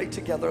going to pray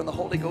together, and the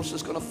Holy Ghost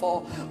is going to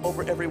fall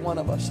over every one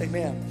of us.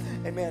 Amen.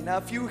 Amen. Now,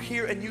 if you're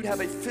here and you'd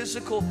have a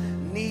physical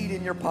need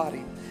in your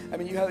body, I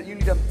mean, you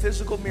need a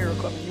physical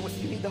miracle. I mean,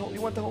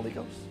 you want the Holy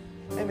Ghost?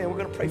 Amen. We're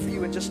going to pray for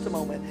you in just a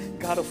moment.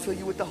 God will fill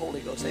you with the Holy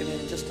Ghost. Amen.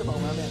 In just a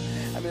moment.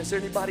 Amen. Amen. Is there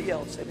anybody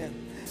else? Amen.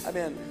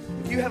 Amen.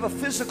 If you have a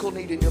physical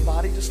need in your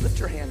body, just lift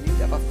your hand. You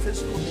have a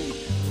physical need.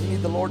 You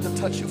need the Lord to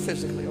touch you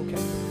physically.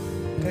 Okay.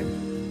 Okay.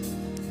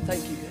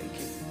 Thank you. Thank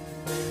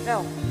you.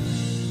 Now,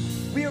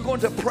 we are going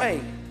to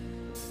pray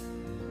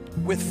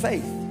with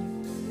faith.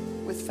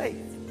 With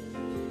faith.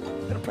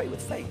 We're going to pray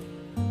with faith.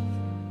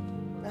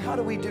 Now, how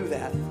do we do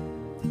that?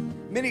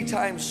 Many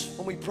times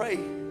when we pray,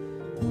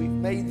 we've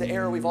made the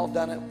error, we've all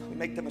done it. We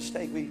make the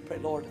mistake. We pray,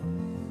 Lord,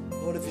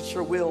 if it's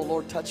your will,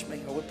 Lord, touch me.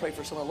 Or we pray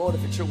for someone, Lord,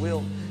 if it's your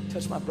will,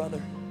 touch my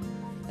brother.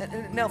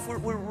 And now, if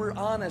we're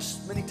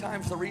honest, many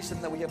times the reason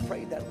that we have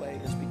prayed that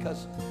way is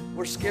because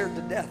we're scared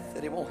to death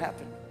that it won't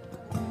happen.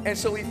 And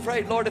so we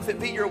prayed, Lord, if it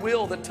be your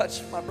will, then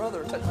touch my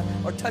brother,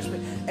 or touch me.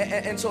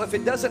 And so if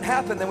it doesn't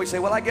happen, then we say,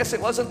 well, I guess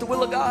it wasn't the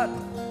will of God.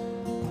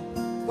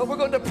 But we're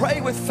going to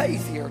pray with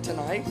faith here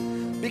tonight,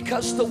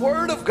 because the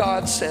Word of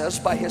God says,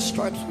 by His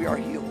stripes we are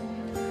healed.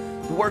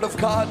 The Word of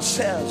God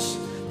says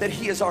that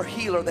He is our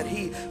healer, that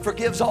He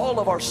forgives all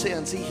of our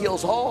sins. He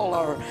heals all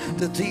our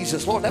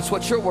diseases. Lord, that's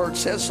what your Word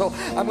says. So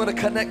I'm going to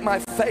connect my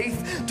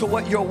faith to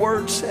what your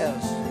Word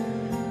says.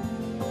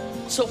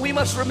 So we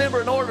must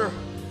remember, in order,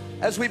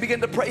 as we begin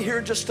to pray here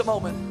in just a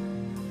moment,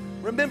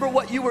 remember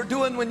what you were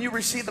doing when you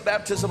received the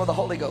baptism of the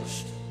Holy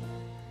Ghost.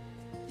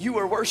 You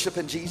were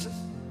worshiping Jesus.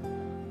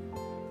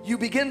 You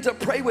begin to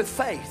pray with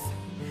faith.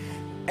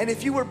 And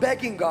if you were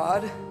begging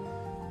God,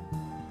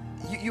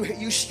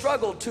 you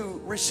struggled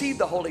to receive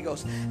the Holy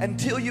Ghost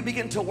until you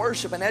begin to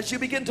worship. And as you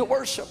begin to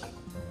worship,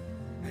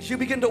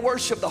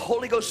 the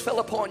Holy Ghost fell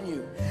upon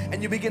you,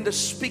 and you begin to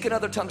speak in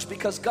other tongues,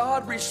 because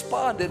God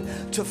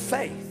responded to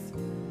faith.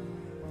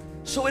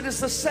 So it is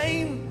the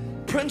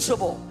same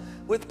principle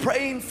with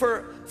praying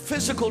for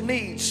physical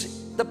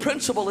needs. The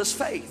principle is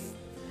faith.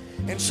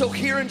 And so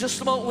here in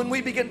just a moment, when we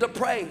begin to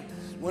pray,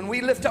 when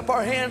we lift up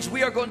our hands,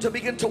 we are going to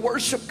begin to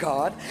worship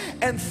God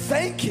and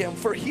thank Him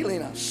for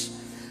healing us.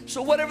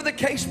 So whatever the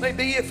case may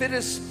be, if it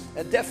is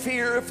a deaf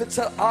ear, if it's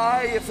an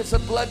eye, if it's a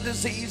blood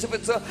disease, if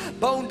it's a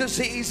bone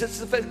disease,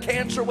 if it's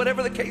cancer,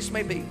 whatever the case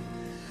may be,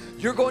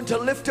 you're going to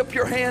lift up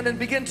your hand and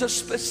begin to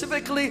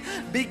specifically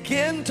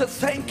begin to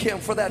thank Him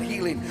for that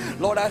healing.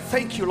 Lord, I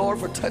thank you, Lord,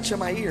 for touching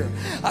my ear.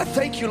 I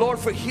thank you, Lord,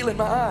 for healing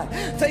my eye.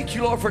 Thank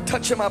you, Lord, for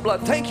touching my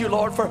blood. Thank you,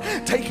 Lord, for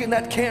taking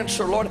that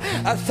cancer, Lord.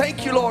 I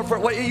thank you, Lord, for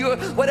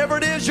whatever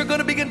it is, you're going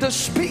to begin to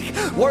speak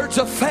words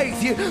of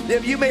faith.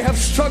 You may have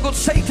struggled.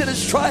 Satan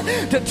is trying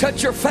to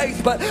touch your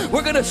faith, but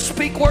we're going to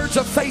speak words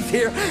of faith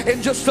here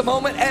in just a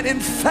moment. And in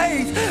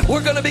faith,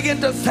 we're going to begin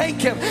to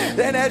thank Him.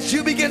 And as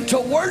you begin to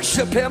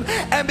worship Him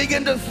and begin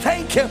to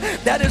thank Him,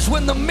 that is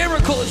when the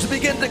miracle is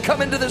begin to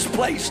come into this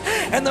place,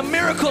 and the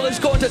miracle is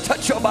going to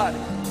touch your body.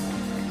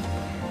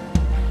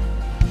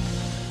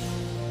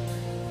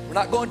 We're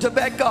not going to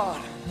beg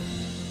God.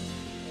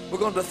 We're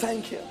going to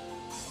thank Him.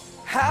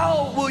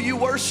 How will you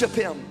worship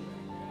Him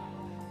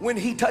when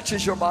He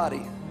touches your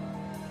body?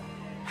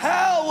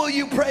 How will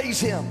you praise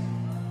Him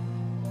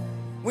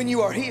when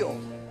you are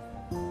healed?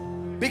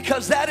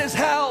 Because that is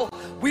how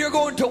we are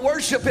going to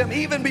worship Him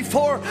even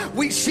before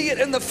we see it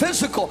in the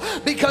physical.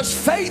 Because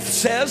faith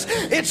says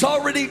it's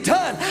already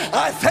done.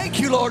 I thank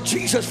you, Lord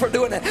Jesus, for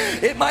doing it.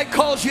 It might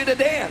cause you to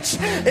dance.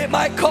 It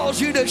might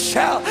cause you to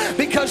shout,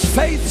 because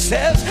faith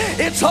says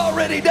it's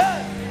already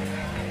done.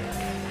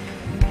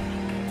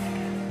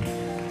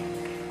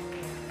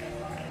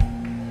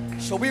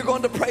 So we're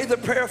going to pray the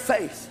prayer of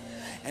faith.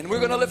 And we're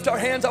going to lift our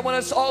hands. I want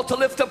us all to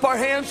lift up our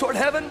hands toward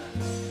heaven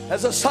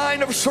as a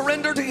sign of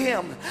surrender to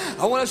Him.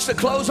 I want us to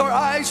close our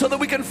eyes so that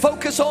we can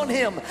focus on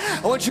Him.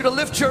 I want you to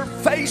lift your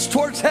face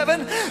towards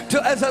heaven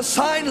as a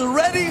sign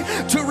ready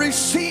to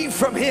receive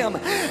from Him.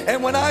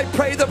 And when I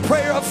pray the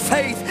prayer of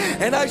faith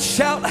and I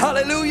shout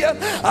hallelujah,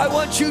 I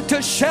want you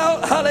to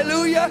shout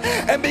hallelujah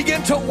and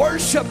begin to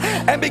worship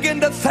and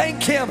begin to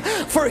thank Him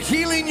for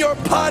healing your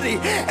body,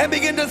 and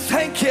begin to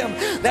thank Him.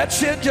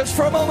 That's it. Just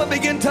for a moment,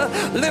 begin to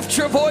lift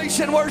your voice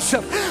and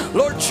worship.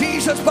 Lord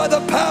Jesus, by the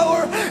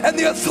power and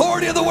the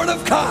authority of the Word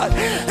of God,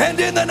 and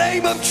in the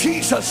name of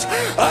Jesus,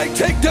 I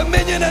take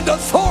dominion and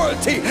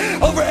authority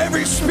over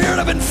every spirit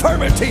of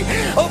infirmity,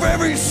 over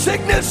every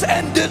sickness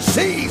and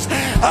disease.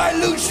 I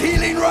lose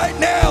healing right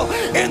now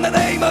in the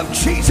name of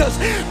Jesus.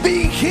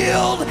 Be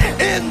healed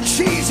in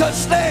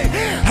Jesus' name.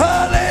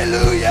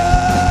 Hallelujah.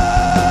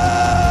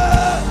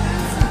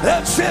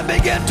 That's it.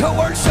 and begin to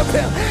worship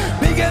Him.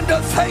 Begin to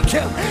thank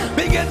Him.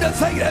 Begin to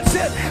thank. That's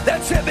it.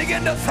 That's it.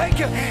 Begin to thank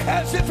Him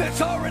as if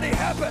it's already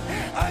happened.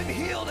 I'm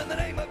healed in the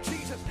name of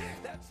Jesus.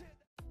 That's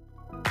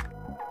it.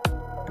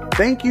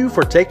 Thank you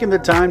for taking the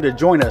time to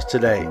join us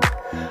today.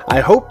 I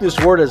hope this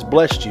word has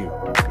blessed you.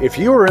 If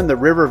you are in the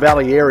River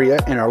Valley area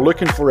and are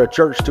looking for a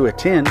church to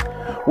attend,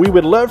 we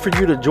would love for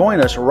you to join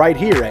us right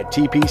here at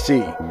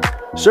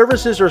TPC.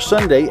 Services are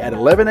Sunday at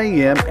 11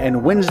 a.m.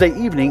 and Wednesday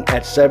evening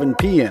at 7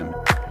 p.m.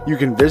 You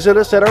can visit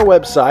us at our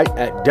website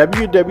at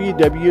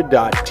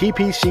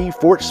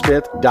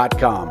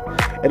www.tpcfortsmith.com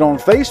and on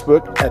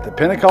Facebook at the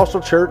Pentecostal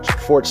Church,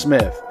 Fort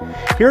Smith.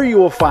 Here you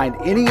will find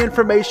any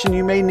information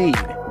you may need.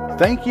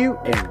 Thank you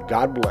and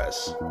God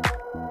bless.